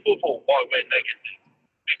is above all why we're negative.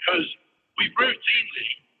 Because we routinely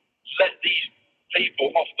let these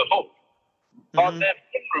people off the hook. Mm-hmm. They're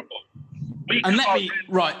vulnerable.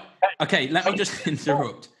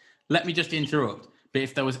 Let me just interrupt. But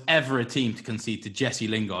if there was ever a team to concede to Jesse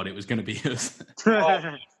Lingard, it was going to be us.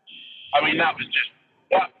 I mean, that was just...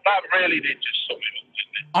 That really did just sum it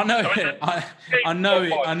up, didn't it?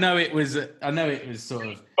 I know it was sort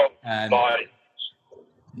of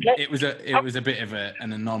it was a bit of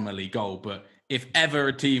an anomaly goal, but if ever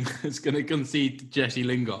a team was going to concede to Jesse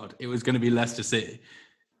Lingard, it was going to be Leicester City.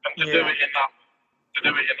 And to do it in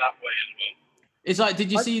that way as well. It's like,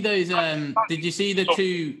 did you see those? Did you see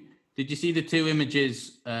the two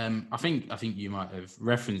images? I think you might have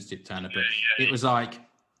referenced it, Turner, but it was like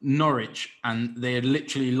Norwich, and they had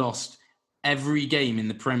literally lost every game in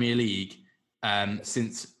the Premier League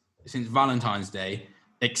since Valentine's Day,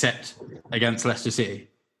 except against Leicester City.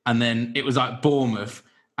 And then it was like Bournemouth,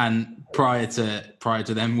 and prior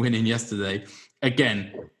to them winning yesterday,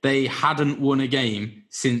 again, they hadn't won a game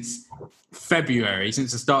since the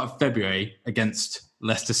start of February against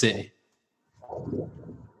Leicester City.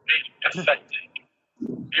 It's pathetic.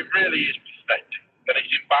 It really is pathetic, and it's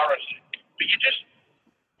embarrassing. But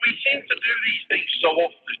we seem to do these things so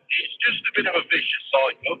often. It's just a bit of a vicious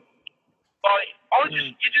cycle. Like, you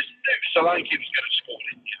just knew Solanke was going to score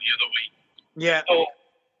the other week. Yeah. So,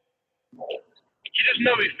 you just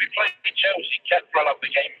know if we played Chelsea, Kepa will have the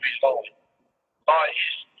game of his life. Like,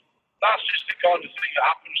 that's just the kind of thing that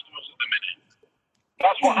happens to us at the minute.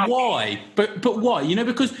 That's what happens. Why? But why? You know,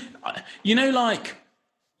 because, you know, like,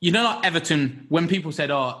 you know, like Everton, when people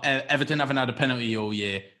said, Everton haven't had a penalty all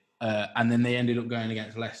year, and then they ended up going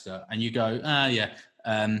against Leicester, and you go, yeah.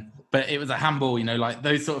 But it was a handball, you know, like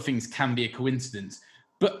those sort of things can be a coincidence.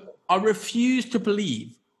 But I refuse to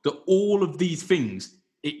believe that all of these things,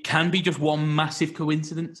 it can be just one massive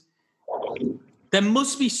coincidence. There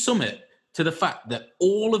must be something to the fact that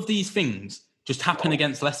all of these things just happen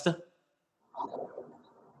against Leicester.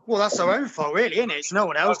 Well, that's our own fault, really, isn't it? It's no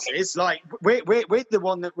one else's. Like, we're the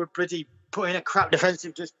one that were pretty put in a crap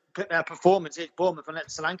defensive performance at Bournemouth and let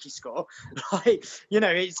Solanke score. Like, you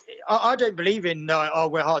know, I don't believe in,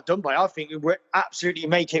 we're hard done by. I think we're absolutely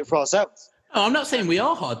make it for ourselves. No, I'm not saying we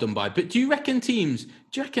are hard done by, but do you reckon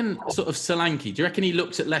sort of Solanke, do you reckon he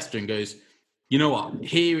looks at Leicester and goes, you know what,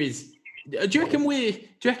 do you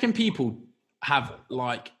reckon people have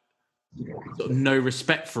like sort of no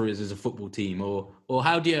respect for us as a football team, or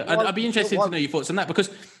how do you? I'd be interested to know your thoughts on that because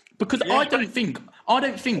yeah. I don't think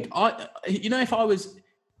you know,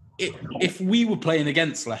 if we were playing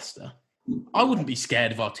against Leicester, I wouldn't be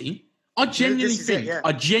scared of our team. I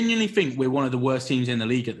genuinely think we're one of the worst teams in the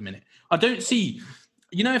league at the minute. I don't see,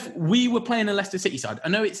 you know, if we were playing a Leicester City side, I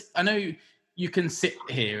know you can sit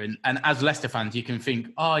here and as Leicester fans you can think,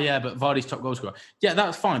 oh yeah, but Vardy's top goal scorer. Yeah,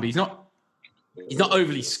 that's fine, but he's not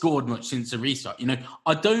overly scored much since the restart. You know,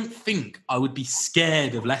 I don't think I would be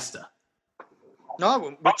scared of Leicester.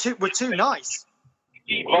 No, we're too nice.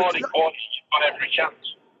 Vardy got every chance.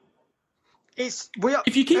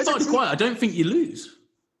 If you keep Vardy quiet, I don't think you lose.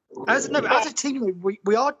 As a team,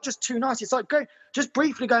 we are just too nice. It's like just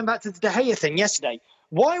briefly going back to the De Gea thing yesterday.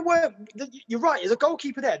 You're right, as a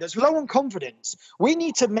goalkeeper there's low on confidence. We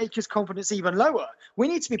need to make his confidence even lower. We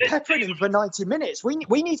need to be peppering him for 90 minutes. We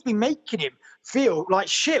need to be making him feel like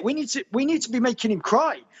shit. We need to be making him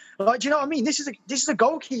cry. Like, do you know what I mean? This is a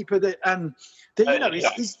goalkeeper that you know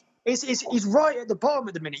he's right at the bottom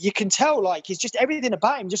at the minute. You can tell, like, he's just everything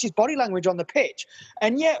about him, just his body language on the pitch.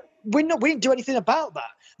 And yet we didn't do anything about that.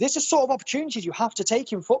 There's the sort of opportunities you have to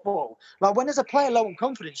take in football. Like, when there's a player low on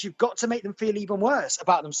confidence, you've got to make them feel even worse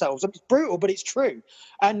about themselves. It's brutal, but it's true.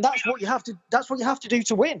 And that's what you have to do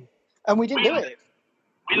to win. And we didn't do it.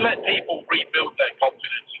 We let people rebuild their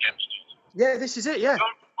confidence against us. Yeah, this is it, yeah.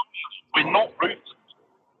 We're not ruthless.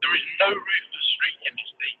 There is no ruthless streak in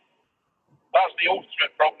this team. That's the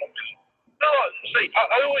ultimate problem. No, see,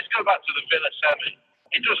 I always go back to the Villa semi.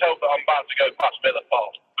 It does help that I'm about to go past Villa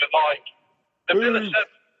Park. But, like, the Villa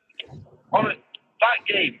semi, that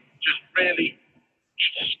game just really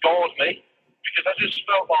scarred me because I just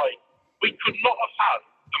felt like we could not have had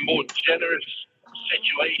a more generous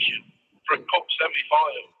situation for a cup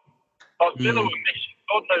semi-final. Like, Villa were missing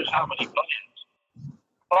God knows how many players.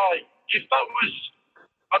 Like, if that was,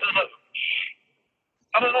 I don't know,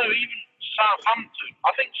 even Southampton.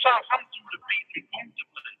 I think Southampton would have beaten them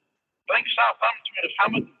comfortably. I think Southampton would have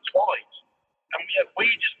hammered them twice. And yet we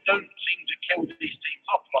just don't seem to kill these teams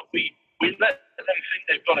off. Like, we let them think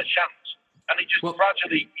they've got a chance. And it just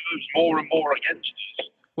gradually moves more and more against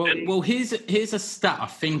us. Well, here's a stat I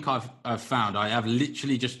think I've found. I have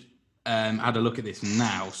literally just had a look at this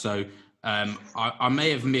now. So I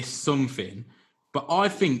may have missed something. But I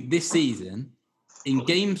think this season, in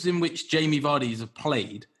games in which Jamie Vardy has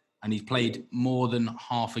played, and he's played more than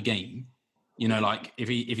half a game, you know, like if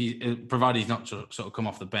he provided he's not sort of come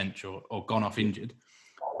off the bench or gone off injured,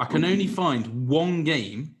 I can only find one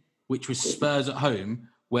game, which was Spurs at home,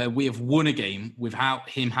 where we have won a game without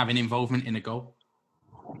him having involvement in a goal.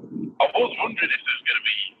 I was wondering if there's going to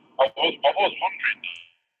be. I was wondering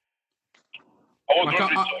sort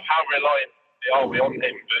of how reliant are we on him,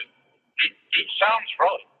 but it sounds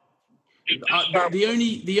right.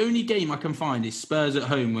 The only game I can find is Spurs at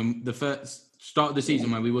home, when the first start of the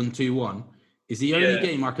season where we won 2-1, is the only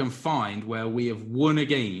game I can find where we have won a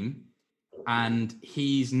game and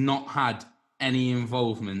he's not had any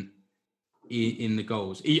involvement in the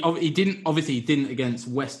goals. He didn't against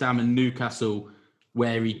West Ham and Newcastle,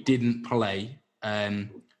 where he didn't play, you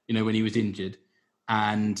know, when he was injured,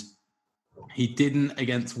 and he didn't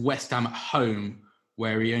against West Ham at home,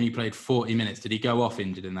 where he only played 40 minutes. Did he go off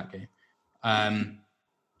injured in that game?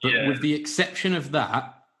 But with the exception of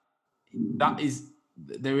that,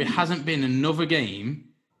 there hasn't been another game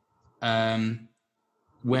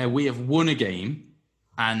where we have won a game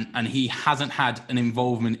and he hasn't had an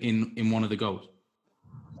involvement in one of the goals.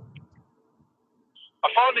 I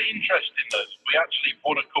find it interesting that we actually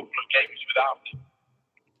won a couple of games without him.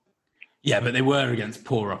 Yeah, but they were against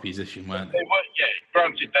poor opposition, weren't they? They were, yeah.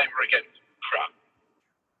 Granted, they were against crap.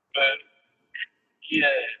 But,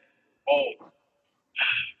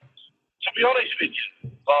 to be honest with you,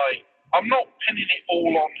 like, I'm not pinning it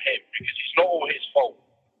all on him because it's not all his fault.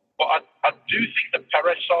 But I do think the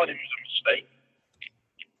Perez signing was a mistake.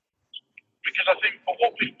 Because I think for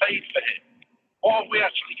what we've paid for him, what have we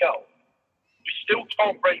actually got? We still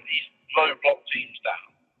can't break these low block teams down.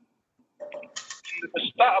 The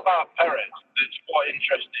stat about Perez that's quite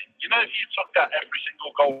interesting. You know, if you took out every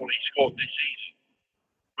single goal he scored this season,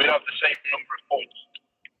 we'd have the same number of points.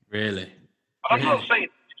 Really? I'm not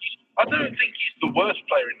saying I don't think he's the worst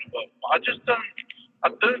player in the world, but I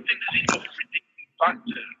don't think there's enough ridiculous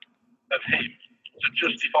factor of him to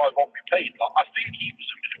justify what we paid. Like, I think he was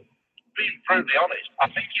being brutally honest, I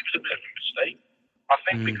think he was a bit of a mistake. I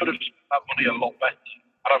think we could have spent that money a lot better.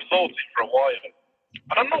 And I've thought it for a while.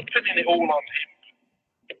 And I'm not pinning it all on him.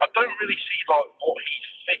 I don't really see like what he's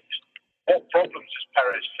fixed. What problems has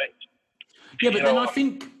Perez fixed? Yeah, but then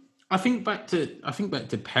I think back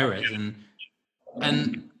to Perez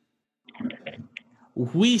and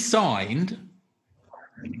we signed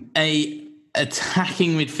a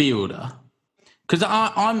attacking midfielder because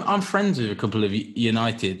I'm friends with a couple of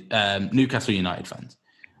Newcastle United fans,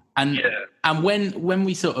 and when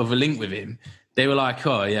we sort of linked with him, they were like,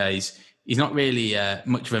 oh yeah, he's not really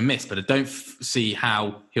much of a miss, but I don't see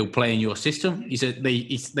how he'll play in your system. He said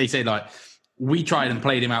they say like we tried and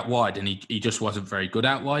played him out wide, and he just wasn't very good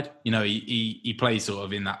out wide. You know, he plays sort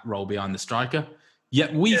of in that role behind the striker.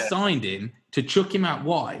 Yet we signed him to chuck him out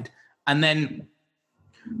wide, and then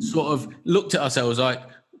sort of looked at ourselves like,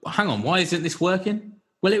 hang on, why isn't this working?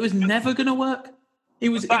 Well, it was never going to work. It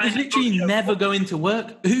was literally never going to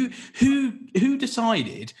work. Who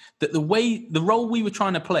decided that the role we were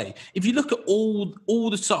trying to play? If you look at all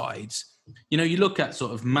the sides, you know, you look at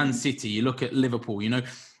sort of Man City, you look at Liverpool, you know,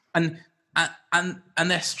 and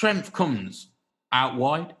their strength comes out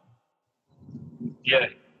wide. Yeah.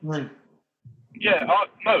 Right. Yeah,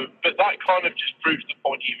 no, but that kind of just proves the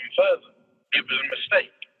point even further. It was a mistake.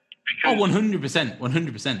 Because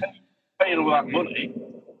 100%. Paid all that money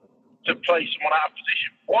to play someone out of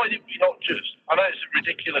position. Why did we not just? I know it's a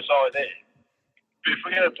ridiculous idea, but if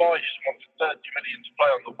we're going to buy someone for 30 million to play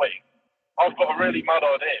on the wing, I've got a really mad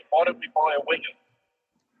idea. Why don't we buy a winger?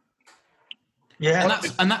 Yeah,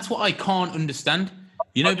 and that's what I can't understand.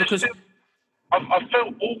 You know, because I've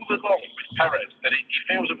felt all along with Perez that he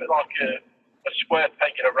feels a bit like a square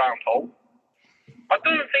peg in a round hole. I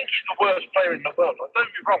don't think he's the worst player in the world. Don't get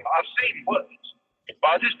me wrong, I've seen worse. But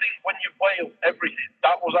I just think when you weigh up everything,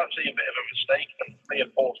 that was actually a bit of a mistake and for me a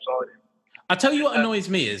poor signing. I'll tell you what annoys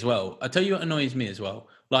me as well.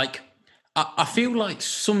 Like, I feel like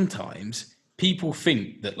sometimes people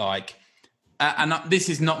think that like, and this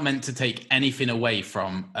is not meant to take anything away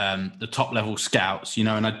from the top level scouts, you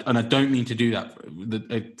know, and I don't mean to do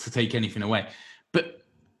that to take anything away, but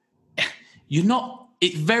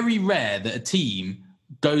it's very rare that a team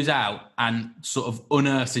goes out and sort of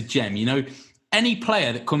unearths a gem. You know, any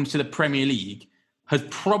player that comes to the Premier League has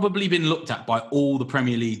probably been looked at by all the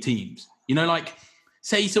Premier League teams. You know, like,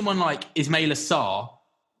 say someone like Ismaila Sarr,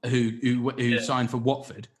 who signed for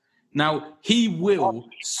Watford. Now,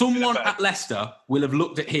 someone at Leicester will have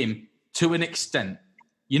looked at him to an extent.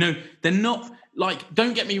 You know, they're not, like,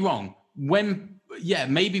 don't get me wrong,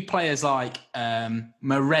 maybe players like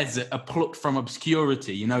Mahrez are plucked from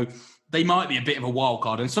obscurity. You know, they might be a bit of a wild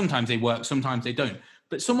card, and sometimes they work, sometimes they don't.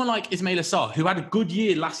 But someone like Ismaila Sarr, who had a good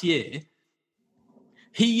year last year,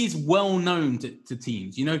 he is well known to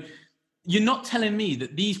teams. You know, you're not telling me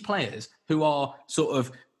that these players who are sort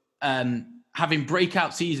of having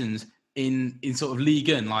breakout seasons in sort of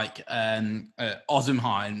Ligue 1, like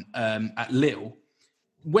Osimhen at Lille,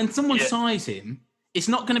 when someone signs him, it's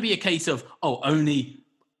not going to be a case of, only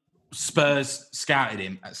Spurs scouted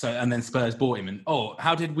him, and then Spurs bought him, and,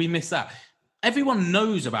 how did we miss that? Everyone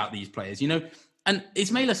knows about these players, you know? And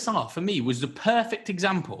Ismaila Sarr, for me, was the perfect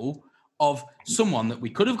example of someone that we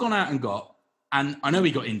could have gone out and got, and I know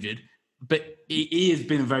he got injured, but he has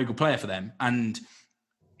been a very good player for them, and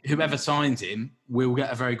whoever signs him will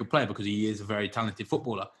get a very good player because he is a very talented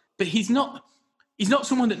footballer. But he's not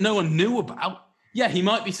someone that no one knew about. Yeah, he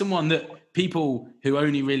might be someone that people who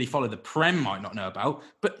only really follow the Prem might not know about,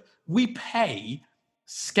 but we pay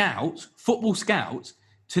scouts, football scouts,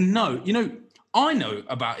 to know. You know, I know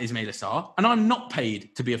about Ismaila Sarr, and I'm not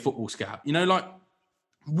paid to be a football scout. You know, like,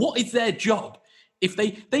 what is their job? If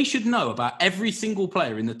they should know about every single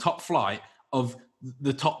player in the top flight of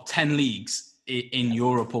the top 10 leagues in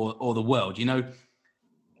Europe or the world, you know?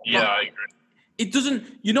 Yeah, I agree. It doesn't,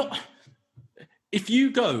 if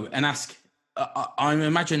you go and ask, I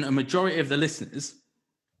imagine a majority of the listeners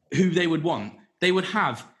who they would want, they would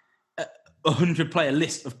have a 100-player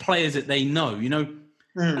list of players that they know, you know?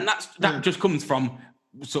 And that just comes from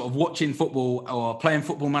sort of watching football or playing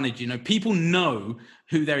Football Manager, you know, people know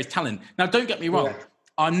who there is talent. Now, don't get me wrong. Yeah.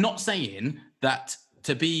 I'm not saying that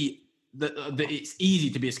that it's easy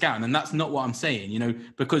to be a scout, and that's not what I'm saying, you know,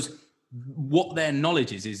 because what their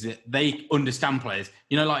knowledge is that they understand players.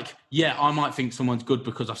 You know, like, yeah, I might think someone's good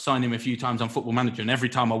because I've signed him a few times on Football Manager, and every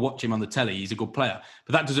time I watch him on the telly, he's a good player.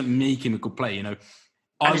 But that doesn't make him a good player, you know.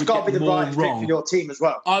 And it's got to be the right fit for your team as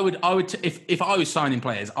well. I would, if I was signing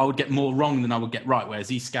players, I would get more wrong than I would get right, whereas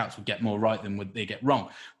these scouts would get more right than would they get wrong.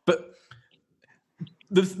 But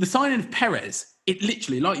the signing of Perez, it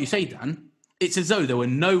literally, like you say, Dan, it's as though there were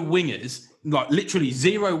no wingers, like literally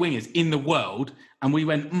zero wingers in the world, and we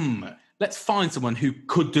went, let's find someone who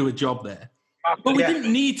could do a job there. But we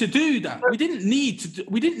didn't need to do that. We didn't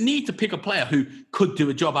need to pick a player who could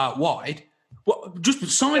do a job out wide. Just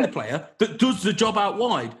sign a player that does the job out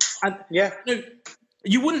wide. And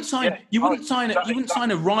you wouldn't sign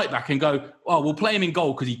a right back and go, oh, we'll play him in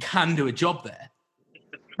goal because he can do a job there.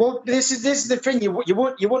 Well, this is the thing. You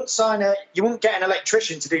wouldn't get an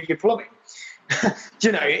electrician to do your plumbing.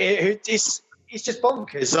 You know, it's just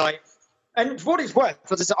bonkers. Like, and for what it's worth,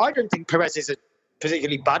 I don't think Perez is a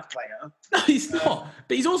particularly bad player. No, he's not.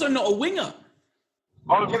 But he's also not a winger.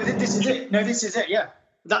 Yeah, but this is it. No, this is it. Yeah,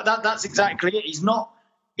 that's exactly it. He's not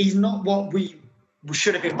what we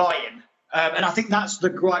should have been buying. And I think that's the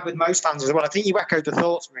gripe with most fans as well. I think you echoed the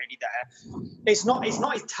thoughts really there. It's not his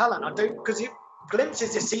talent. I don't, because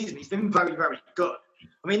glimpses this season, he's been very, very good.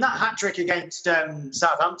 I mean, that hat trick against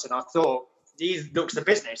Southampton, I thought he looks the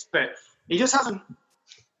business, but he just hasn't.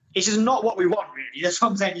 It's just not what we want, really. That's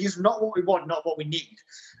what I'm saying. He's just not what we want, not what we need.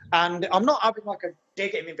 And I'm not having like a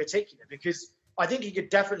dig at him in particular, because I think he could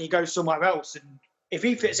definitely go somewhere else. And if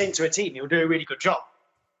he fits into a team, he'll do a really good job.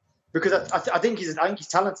 Because I think he's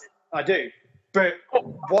talented. I do. But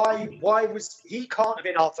why was he can't have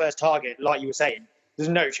been our first target, like you were saying? There's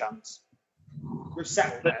no chance. We've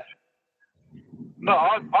settled there. No,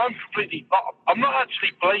 I'm completely. I'm not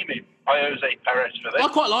actually blaming Jose Perez for this. I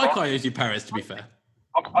quite like Jose Perez, to be fair.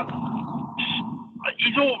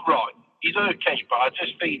 He's all right. He's okay, but I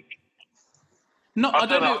just think. No, I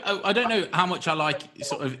don't know. I don't know how much I like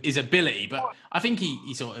sort of his ability, but I think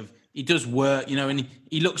he does work, you know, and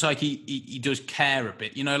he looks like he does care a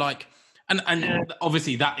bit, you know, like, and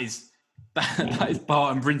obviously that is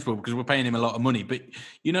part and principle because we're paying him a lot of money, but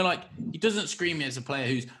you know, like, he doesn't scream me as a player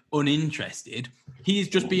who's uninterested. He is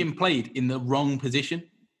just being played in the wrong position.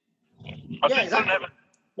 I just don't ever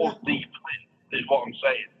deep is what I'm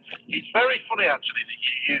saying. It's very funny actually that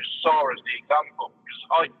you use Sarr as the example, because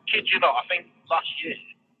I kid you not, I think last year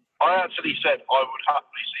I actually said I would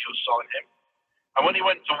happily see us sign him. And when he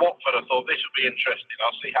went to Watford, I thought this would be interesting.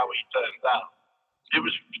 I'll see how he turns out. It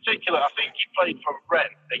was particular. I think he played for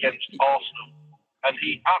Rennes against Arsenal, and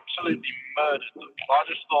he absolutely murdered them. I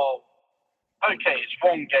just thought, okay, it's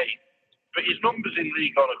one game, but his numbers in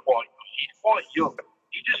League One are quite good. He's quite young.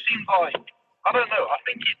 He just seems like, I don't know, I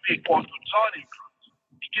think he'd be a quite good signing for us.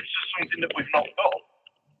 He gives us something that we've not got.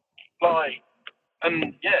 Like,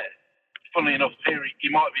 and yeah, funnily enough, here he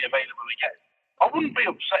might be available again. I wouldn't be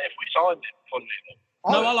upset if we signed him, funnily enough.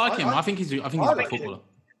 No, I like him. I think he's a good footballer.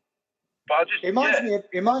 But I just, it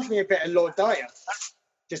reminds me a bit of Lord Dyer,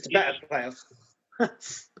 just a better player.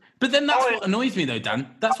 But then that's what annoys me, though,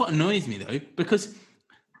 Dan. That's what annoys me, though, because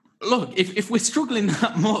look, if we're struggling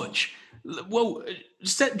that much, well,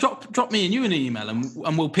 drop me and you an email,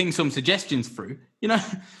 and we'll ping some suggestions through. You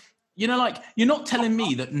know, like, you're not telling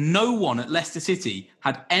me that no one at Leicester City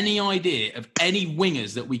had any idea of any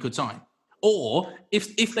wingers that we could sign, or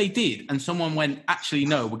if they did, and someone went, actually,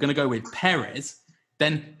 no, we're going to go with Perez.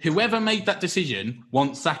 Then whoever made that decision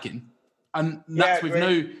wants sacking, and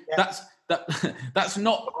that's that's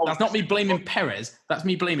not me blaming Perez. That's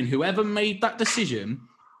me blaming whoever made that decision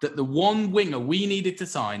that the one winger we needed to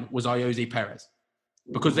sign was Jose Perez,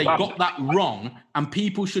 because they got that wrong, and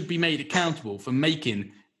people should be made accountable for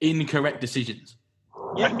making incorrect decisions.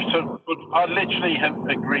 Yeah. I literally have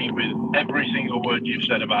agreed with every single word you've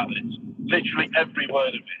said about this. Literally every word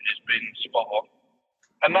of it has been spot on.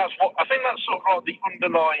 And that's what I think, that's sort of like the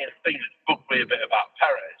underlying thing that bugged me a bit about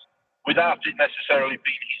Perez, without it necessarily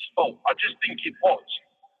being his fault. I just think it was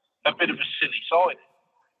a bit of a silly signing,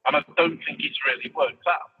 and I don't think it's really worked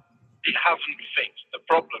out. It hasn't fixed the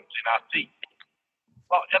problems in our team.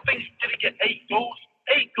 Like, I think, did he get 8 goals?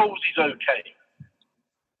 8 goals is okay,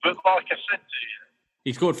 but like I said to you,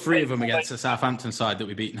 he scored 3 of them against the Southampton side that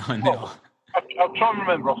we beat 9-0. I'm trying to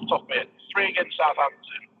remember off the top of my head. 3 against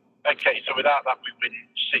Southampton. Okay, so without that, we win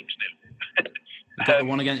 6-0. We got the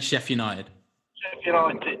one against Sheffield United. Sheffield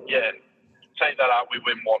United, yeah. Take that out, we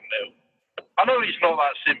win 1-0. I know it's not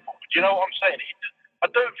that simple, but you know what I'm saying? I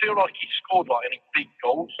don't feel like he scored like any big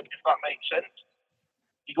goals, if that makes sense.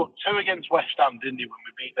 He got 2 against West Ham, didn't he, when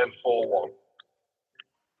we beat them 4-1?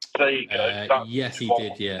 There you go. Yes, he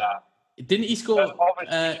did, yeah. Didn't he score?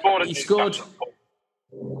 He scored.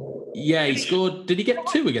 Yeah, he scored. Did he get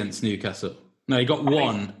 2 against Newcastle? No, he got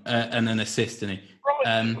 1 and an assist, didn't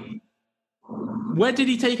he? Where did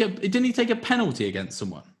he take didn't he take a penalty against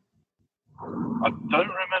someone? I don't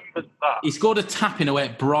remember that. He scored a tap in away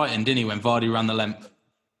at Brighton, didn't he, when Vardy ran the length?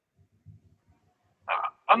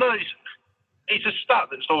 I know he's a stat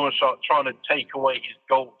that's almost like trying to take away his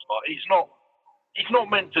goals. Like he's not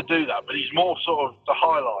meant to do that, but he's more sort of to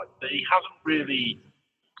highlight that he hasn't really,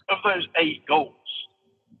 of those 8 goals,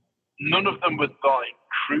 none of them were like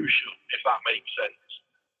crucial, if that makes sense.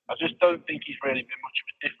 I just don't think he's really been much of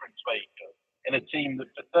a difference maker in a team that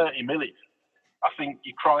for 30 million, I think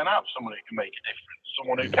you're crying out for someone who can make a difference,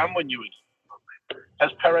 someone who can win you a game.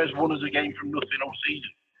 Has Perez won us a game from nothing all season?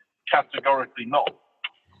 Categorically not.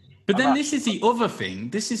 But then this is the other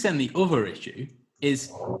thing. This is then the other issue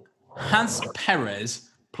is, has Perez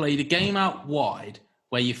played a game out wide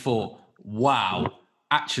where you thought, wow,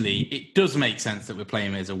 actually, it does make sense that we're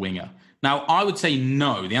playing him as a winger? Now, I would say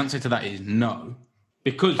no. The answer to that is no.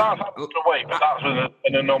 Because that's away, but that's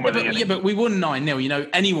an anomaly. But we won 9-0. You know,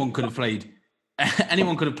 anyone could have played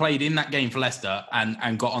in that game for Leicester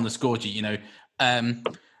and got on the score sheet, you know.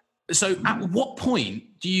 So at what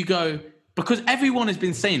point do you go, because everyone has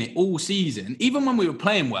been saying it all season, even when we were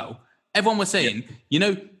playing well, everyone was saying, you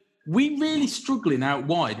know, we're really struggling out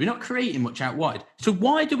wide. We're not creating much out wide. So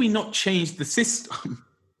why do we not change the system?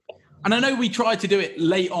 And I know we tried to do it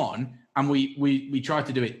late on and we tried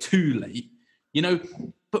to do it too late, you know,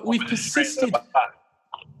 but we've persisted.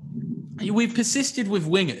 We've persisted with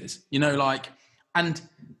wingers, you know, like, and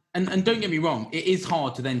don't get me wrong, it is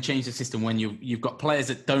hard to then change the system when you've got players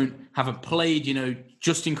that haven't played, you know,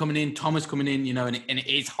 Justin coming in, Thomas coming in, you know, and it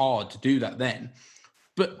is hard to do that then.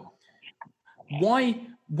 But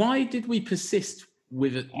why did we persist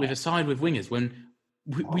with a side with wingers when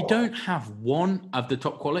we don't have one of the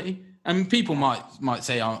top quality? I mean, people might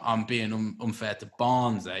say I'm being unfair to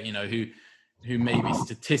Barnes there, you know, who maybe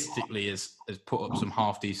statistically has put up some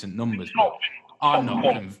half decent numbers. I'm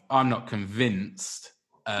not convinced.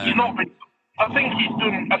 He's not been.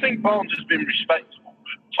 I think Barnes has been respectable,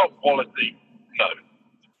 but top quality, no.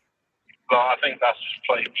 But I think that's just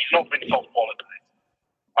plain. He's not been top quality.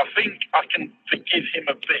 I think I can forgive him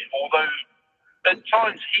a bit, although at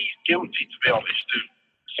times he's guilty, to be honest, of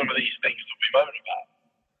some of these things that we moan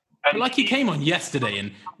about. And like he came on yesterday,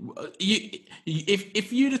 and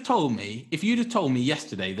if you'd have told me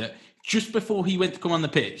yesterday that just before he went to come on the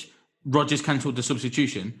pitch, Rodgers cancelled the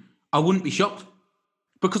substitution, I wouldn't be shocked,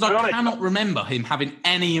 because I cannot remember him having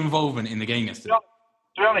any involvement in the game yesterday.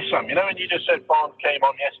 To be honest, Sam, you know when you just said Barnes came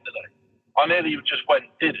on yesterday, I nearly just went,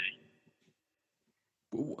 did he?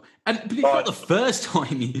 But it's not the first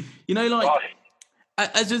time, you know, like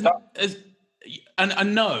and I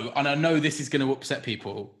know this is going to upset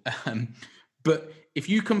people, but if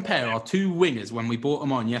you compare our 2 wingers when we brought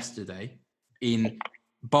them on yesterday in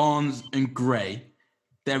Barnes and Gray,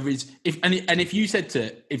 there is if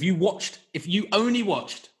you only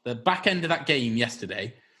watched the back end of that game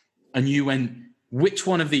yesterday, and you went, which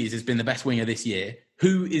one of these has been the best winger this year?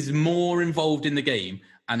 Who is more involved in the game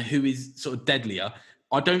and who is sort of deadlier?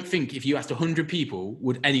 I don't think if you asked 100 people,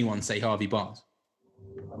 would anyone say Harvey Barnes?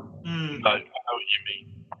 No, I know what you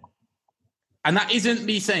mean. And that isn't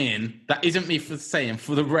me saying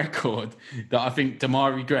for the record that I think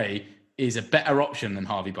Demarai Gray is a better option than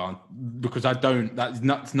Harvey Barnes, because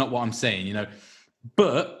that's not what I'm saying, you know.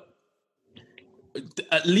 But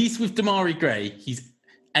at least with Demarai Gray, he's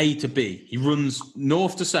A to B. He runs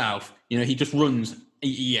north to south, you know, he just runs,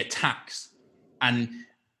 he attacks. And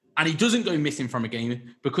he doesn't go missing from a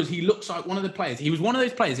game, because he looks like one of the players. He was one of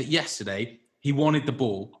those players that yesterday, he wanted the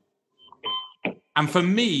ball. And for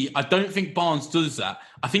me, I don't think Barnes does that.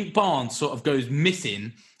 I think Barnes sort of goes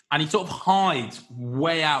missing and he sort of hides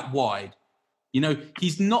way out wide. You know,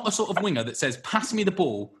 he's not a sort of winger that says, pass me the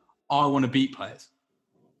ball, I want to beat players.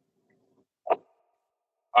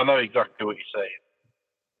 I know exactly what you're saying.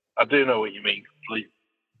 I do know what you mean completely.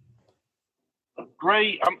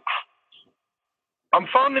 Gray, I'm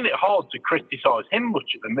finding it hard to criticise him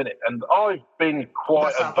much at the minute, and I've been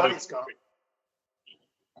quite a vocal.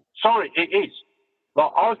 Sorry, it is.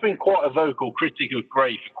 Like, I've been quite a vocal critic of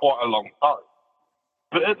Gray for quite a long time,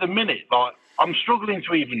 but at the minute, like, I'm struggling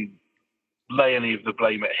to even lay any of the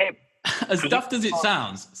blame at him. As daft as it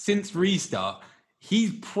sounds, since restart,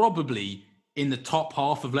 he's probably in the top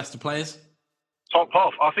half of Leicester players. Top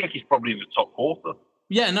half? I think he's probably in the top quarter.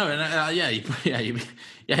 Yeah, no, you're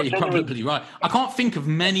probably right. I can't think of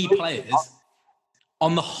many players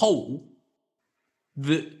on the whole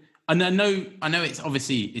that, and I know it's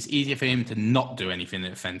obviously it's easier for him to not do anything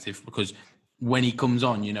offensive because when he comes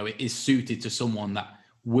on, it is suited to someone that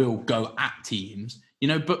will go at teams,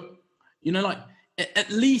 but like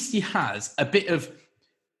at least he has a bit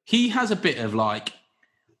of like,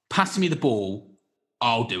 pass me the ball,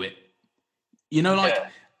 I'll do it.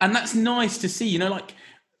 And that's nice to see, like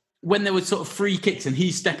when there was sort of free kicks and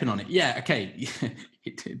he's stepping on it. Yeah, okay,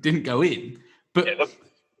 it didn't go in, but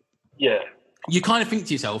you kind of think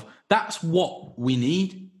to yourself, that's what we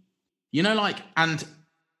need, and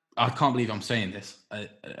I can't believe I'm saying this.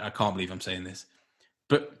 I can't believe I'm saying this,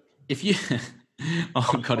 but if you,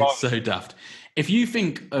 oh God, it's so daft. If you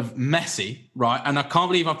think of Messi, right, and I can't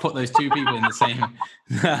believe I put those two people in the same.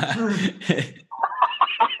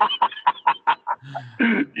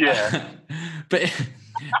 Yeah. But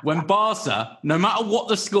when Barca, no matter what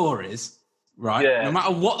the score is, right, no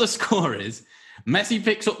matter what the score is, Messi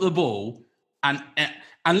picks up the ball and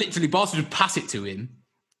literally Barca would pass it to him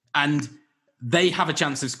and they have a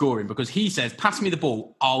chance of scoring because he says, pass me the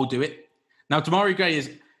ball, I'll do it. Now, Demarai Gray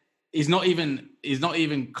is not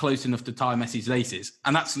even close enough to tie Messi's laces.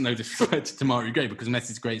 And that's no disrespect to Demarai Gray because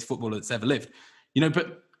Messi's the greatest footballer that's ever lived.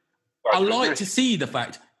 But I like to see the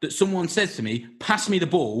fact that someone says to me, pass me the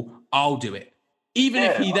ball, I'll do it. Even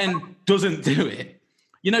if he then doesn't do it.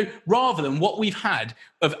 Rather than what we've had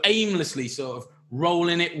of aimlessly sort of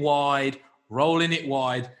rolling it wide. I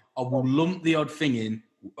will lump the odd thing in.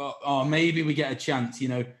 Maybe we get a chance,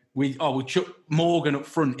 we'll chuck Morgan up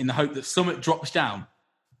front in the hope that Summit drops down.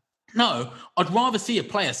 No, I'd rather see a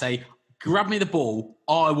player say, grab me the ball,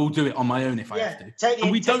 I will do it on my own if I have to.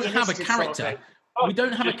 And we don't have a character. We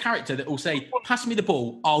don't have a character that will say, pass me the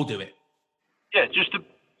ball, I'll do it. Yeah, just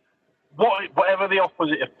whatever the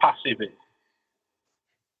opposite of passive is.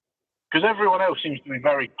 Because everyone else seems to be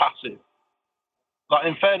very passive. Like,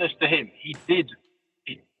 in fairness to him, he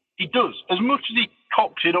does. As much as he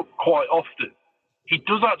cocks it up quite often, he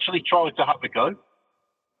does actually try to have a go.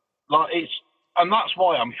 And that's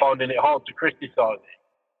why I'm finding it hard to criticise it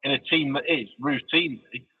in a team that is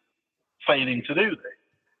routinely failing to do this.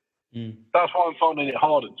 Mm. That's why I'm finding it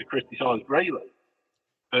harder to criticise Brayley.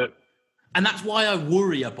 And that's why I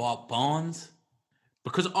worry about Barnes.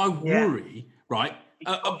 Because I worry, right?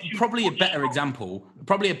 Probably a better example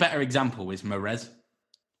is Mahrez.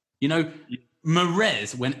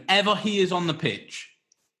 Mahrez, whenever he is on the pitch,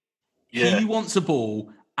 he wants a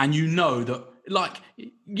ball, and that,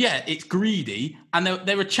 it's greedy. And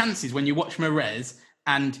there are chances when you watch Mahrez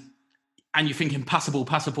and you're thinking passable,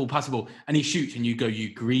 and he shoots, and you go,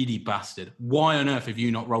 you greedy bastard. Why on earth have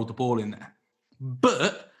you not rolled the ball in there?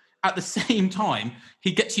 But at the same time,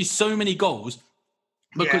 he gets you so many goals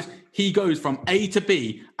because he goes from A to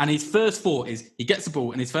B, and his first thought is he gets the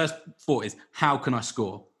ball, and his first thought is, how can I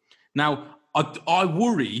score? Now, I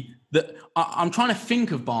worry that I'm trying to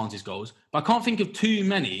think of Barnes' goals, but I can't think of too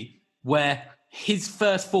many where his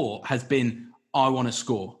first thought has been, I want to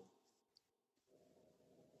score.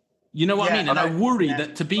 You know what I mean? And I worry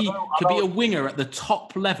that to be a winger at the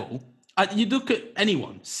top level, you look at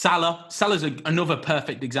anyone, Salah's another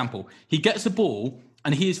perfect example. He gets the ball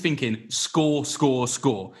and he is thinking, score.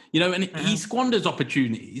 And he squanders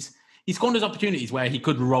opportunities. He squanders opportunities where he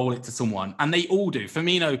could roll it to someone, and they all do.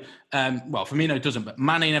 Firmino doesn't, but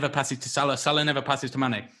Mane never passes to Salah. Salah never passes to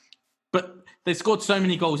Mane. But they scored so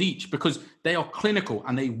many goals each because they are clinical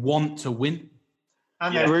and they want to win.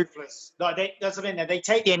 And they're ruthless. That's what I mean. They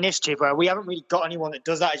take the initiative where we haven't really got anyone that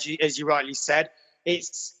does that, as you rightly said.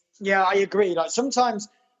 I agree. Like, sometimes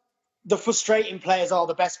the frustrating players are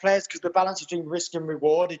the best players because the balance between risk and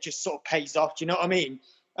reward, it just sort of pays off. Do you know what I mean?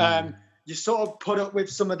 You sort of put up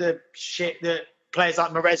with some of the shit that players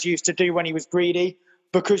like Mahrez used to do when he was greedy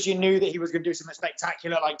because you knew that he was going to do something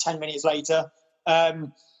spectacular like 10 minutes later.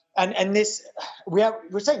 And this, we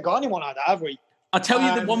ain't got anyone like that, have we? I'll tell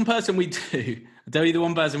you the one person we do.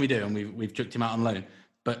 And we've chucked him out on loan,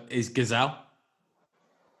 but is Gazelle.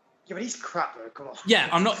 Yeah, but he's crap, though. Come on. Yeah,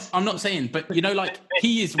 I'm not saying, but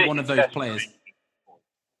he is one of those players.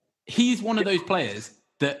 He's one of those players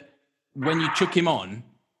that when you chuck him on,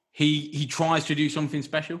 he tries to do something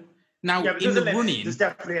special. Now, in the running, there's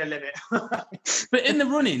definitely a limit. But in the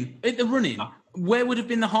running, where would have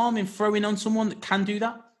been the harm in throwing on someone that can do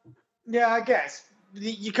that? Yeah, I guess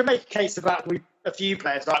you can make a case about with a few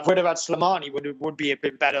players. Like, would have had Slimani would be a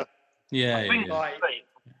bit better. Yeah,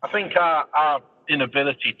 I think our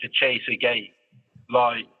inability to chase a game,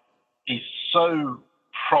 is so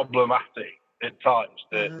problematic at times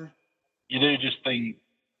that you do just think,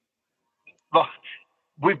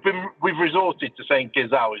 we've resorted to saying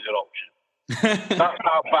Gizao is an option. That's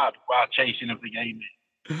how bad our chasing of the game is.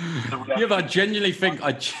 So yeah, but I genuinely think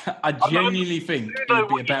he'd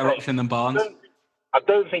be a better option than Barnes. I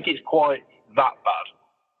don't think it's quite that bad,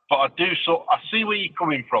 but I see where you're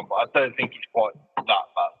coming from, but I don't think it's quite that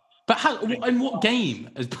bad. But how? In what game?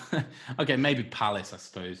 Okay, maybe Palace, I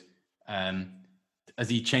suppose. Has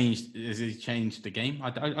he changed the game?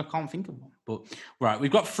 I can't think of one. But right,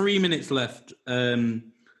 we've got 3 minutes left.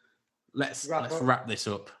 Let's wrap this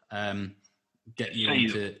up. Get you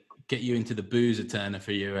into the boozer, Turner,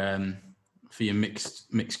 for your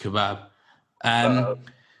mixed kebab. Outside it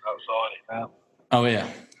now. Oh yeah.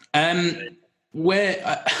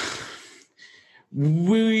 Where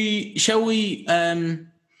shall we?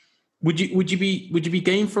 Would you be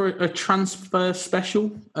game for a transfer special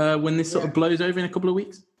when this sort of blows over in a couple of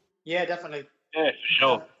weeks? Yeah, definitely. Yeah, for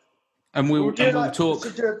sure. And we'll talk.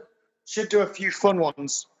 Should do a few fun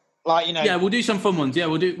ones, like Yeah, we'll do some fun ones. Yeah,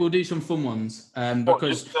 we'll do some fun ones.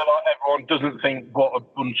 Because just so everyone doesn't think what a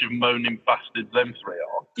bunch of moaning bastards them three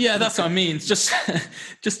are. Yeah, that's what I mean. It's just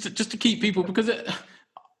to keep people, because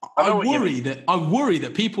I worry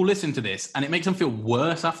that people listen to this and it makes them feel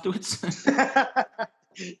worse afterwards.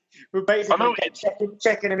 We're basically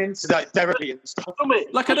checking them into that directly and stuff.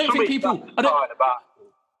 Like, I don't think people.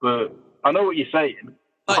 But I know what you're saying.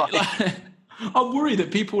 I worry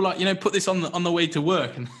that people put this on the way to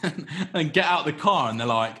work and get out the car and they're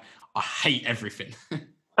like, I hate everything.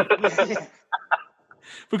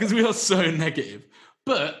 Because we are so negative.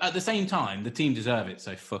 But at the same time, the team deserve it,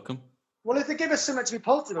 so fuck them. Well, if they give us something to be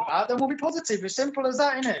positive about, then we'll be positive. As simple as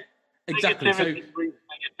that, isn't it? Exactly.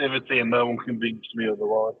 Negativity, and no one convinced me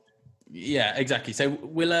otherwise. Yeah, exactly. So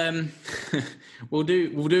we'll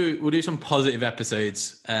do some positive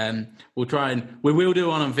episodes. We'll try and we will do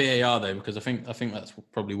one on VAR though, because I think that's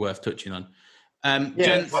probably worth touching on.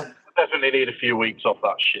 Gents, we definitely need a few weeks off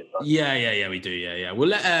that shit. Though. Yeah, we do. Yeah. We'll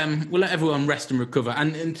let everyone rest and recover.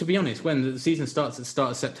 And to be honest, when the season starts at the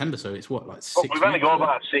start of September, so it's what, like 6 weeks? We've only got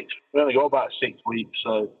about 6 weeks.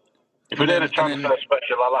 So if we did a transfer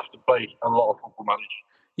special, I'll have to play a lot of Football Manager.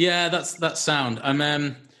 Yeah, that's sound.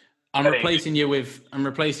 I'm replacing you with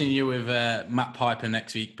Matt Piper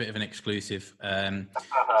next week. Bit of an exclusive. Right.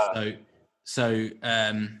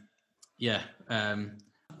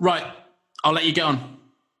 I'll let you get on.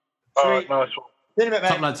 All right, nice one. See you in a bit, mate.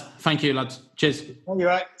 Top lads. Thank you, lads. Cheers. All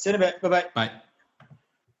right. See you in a bit. Bye-bye. Bye.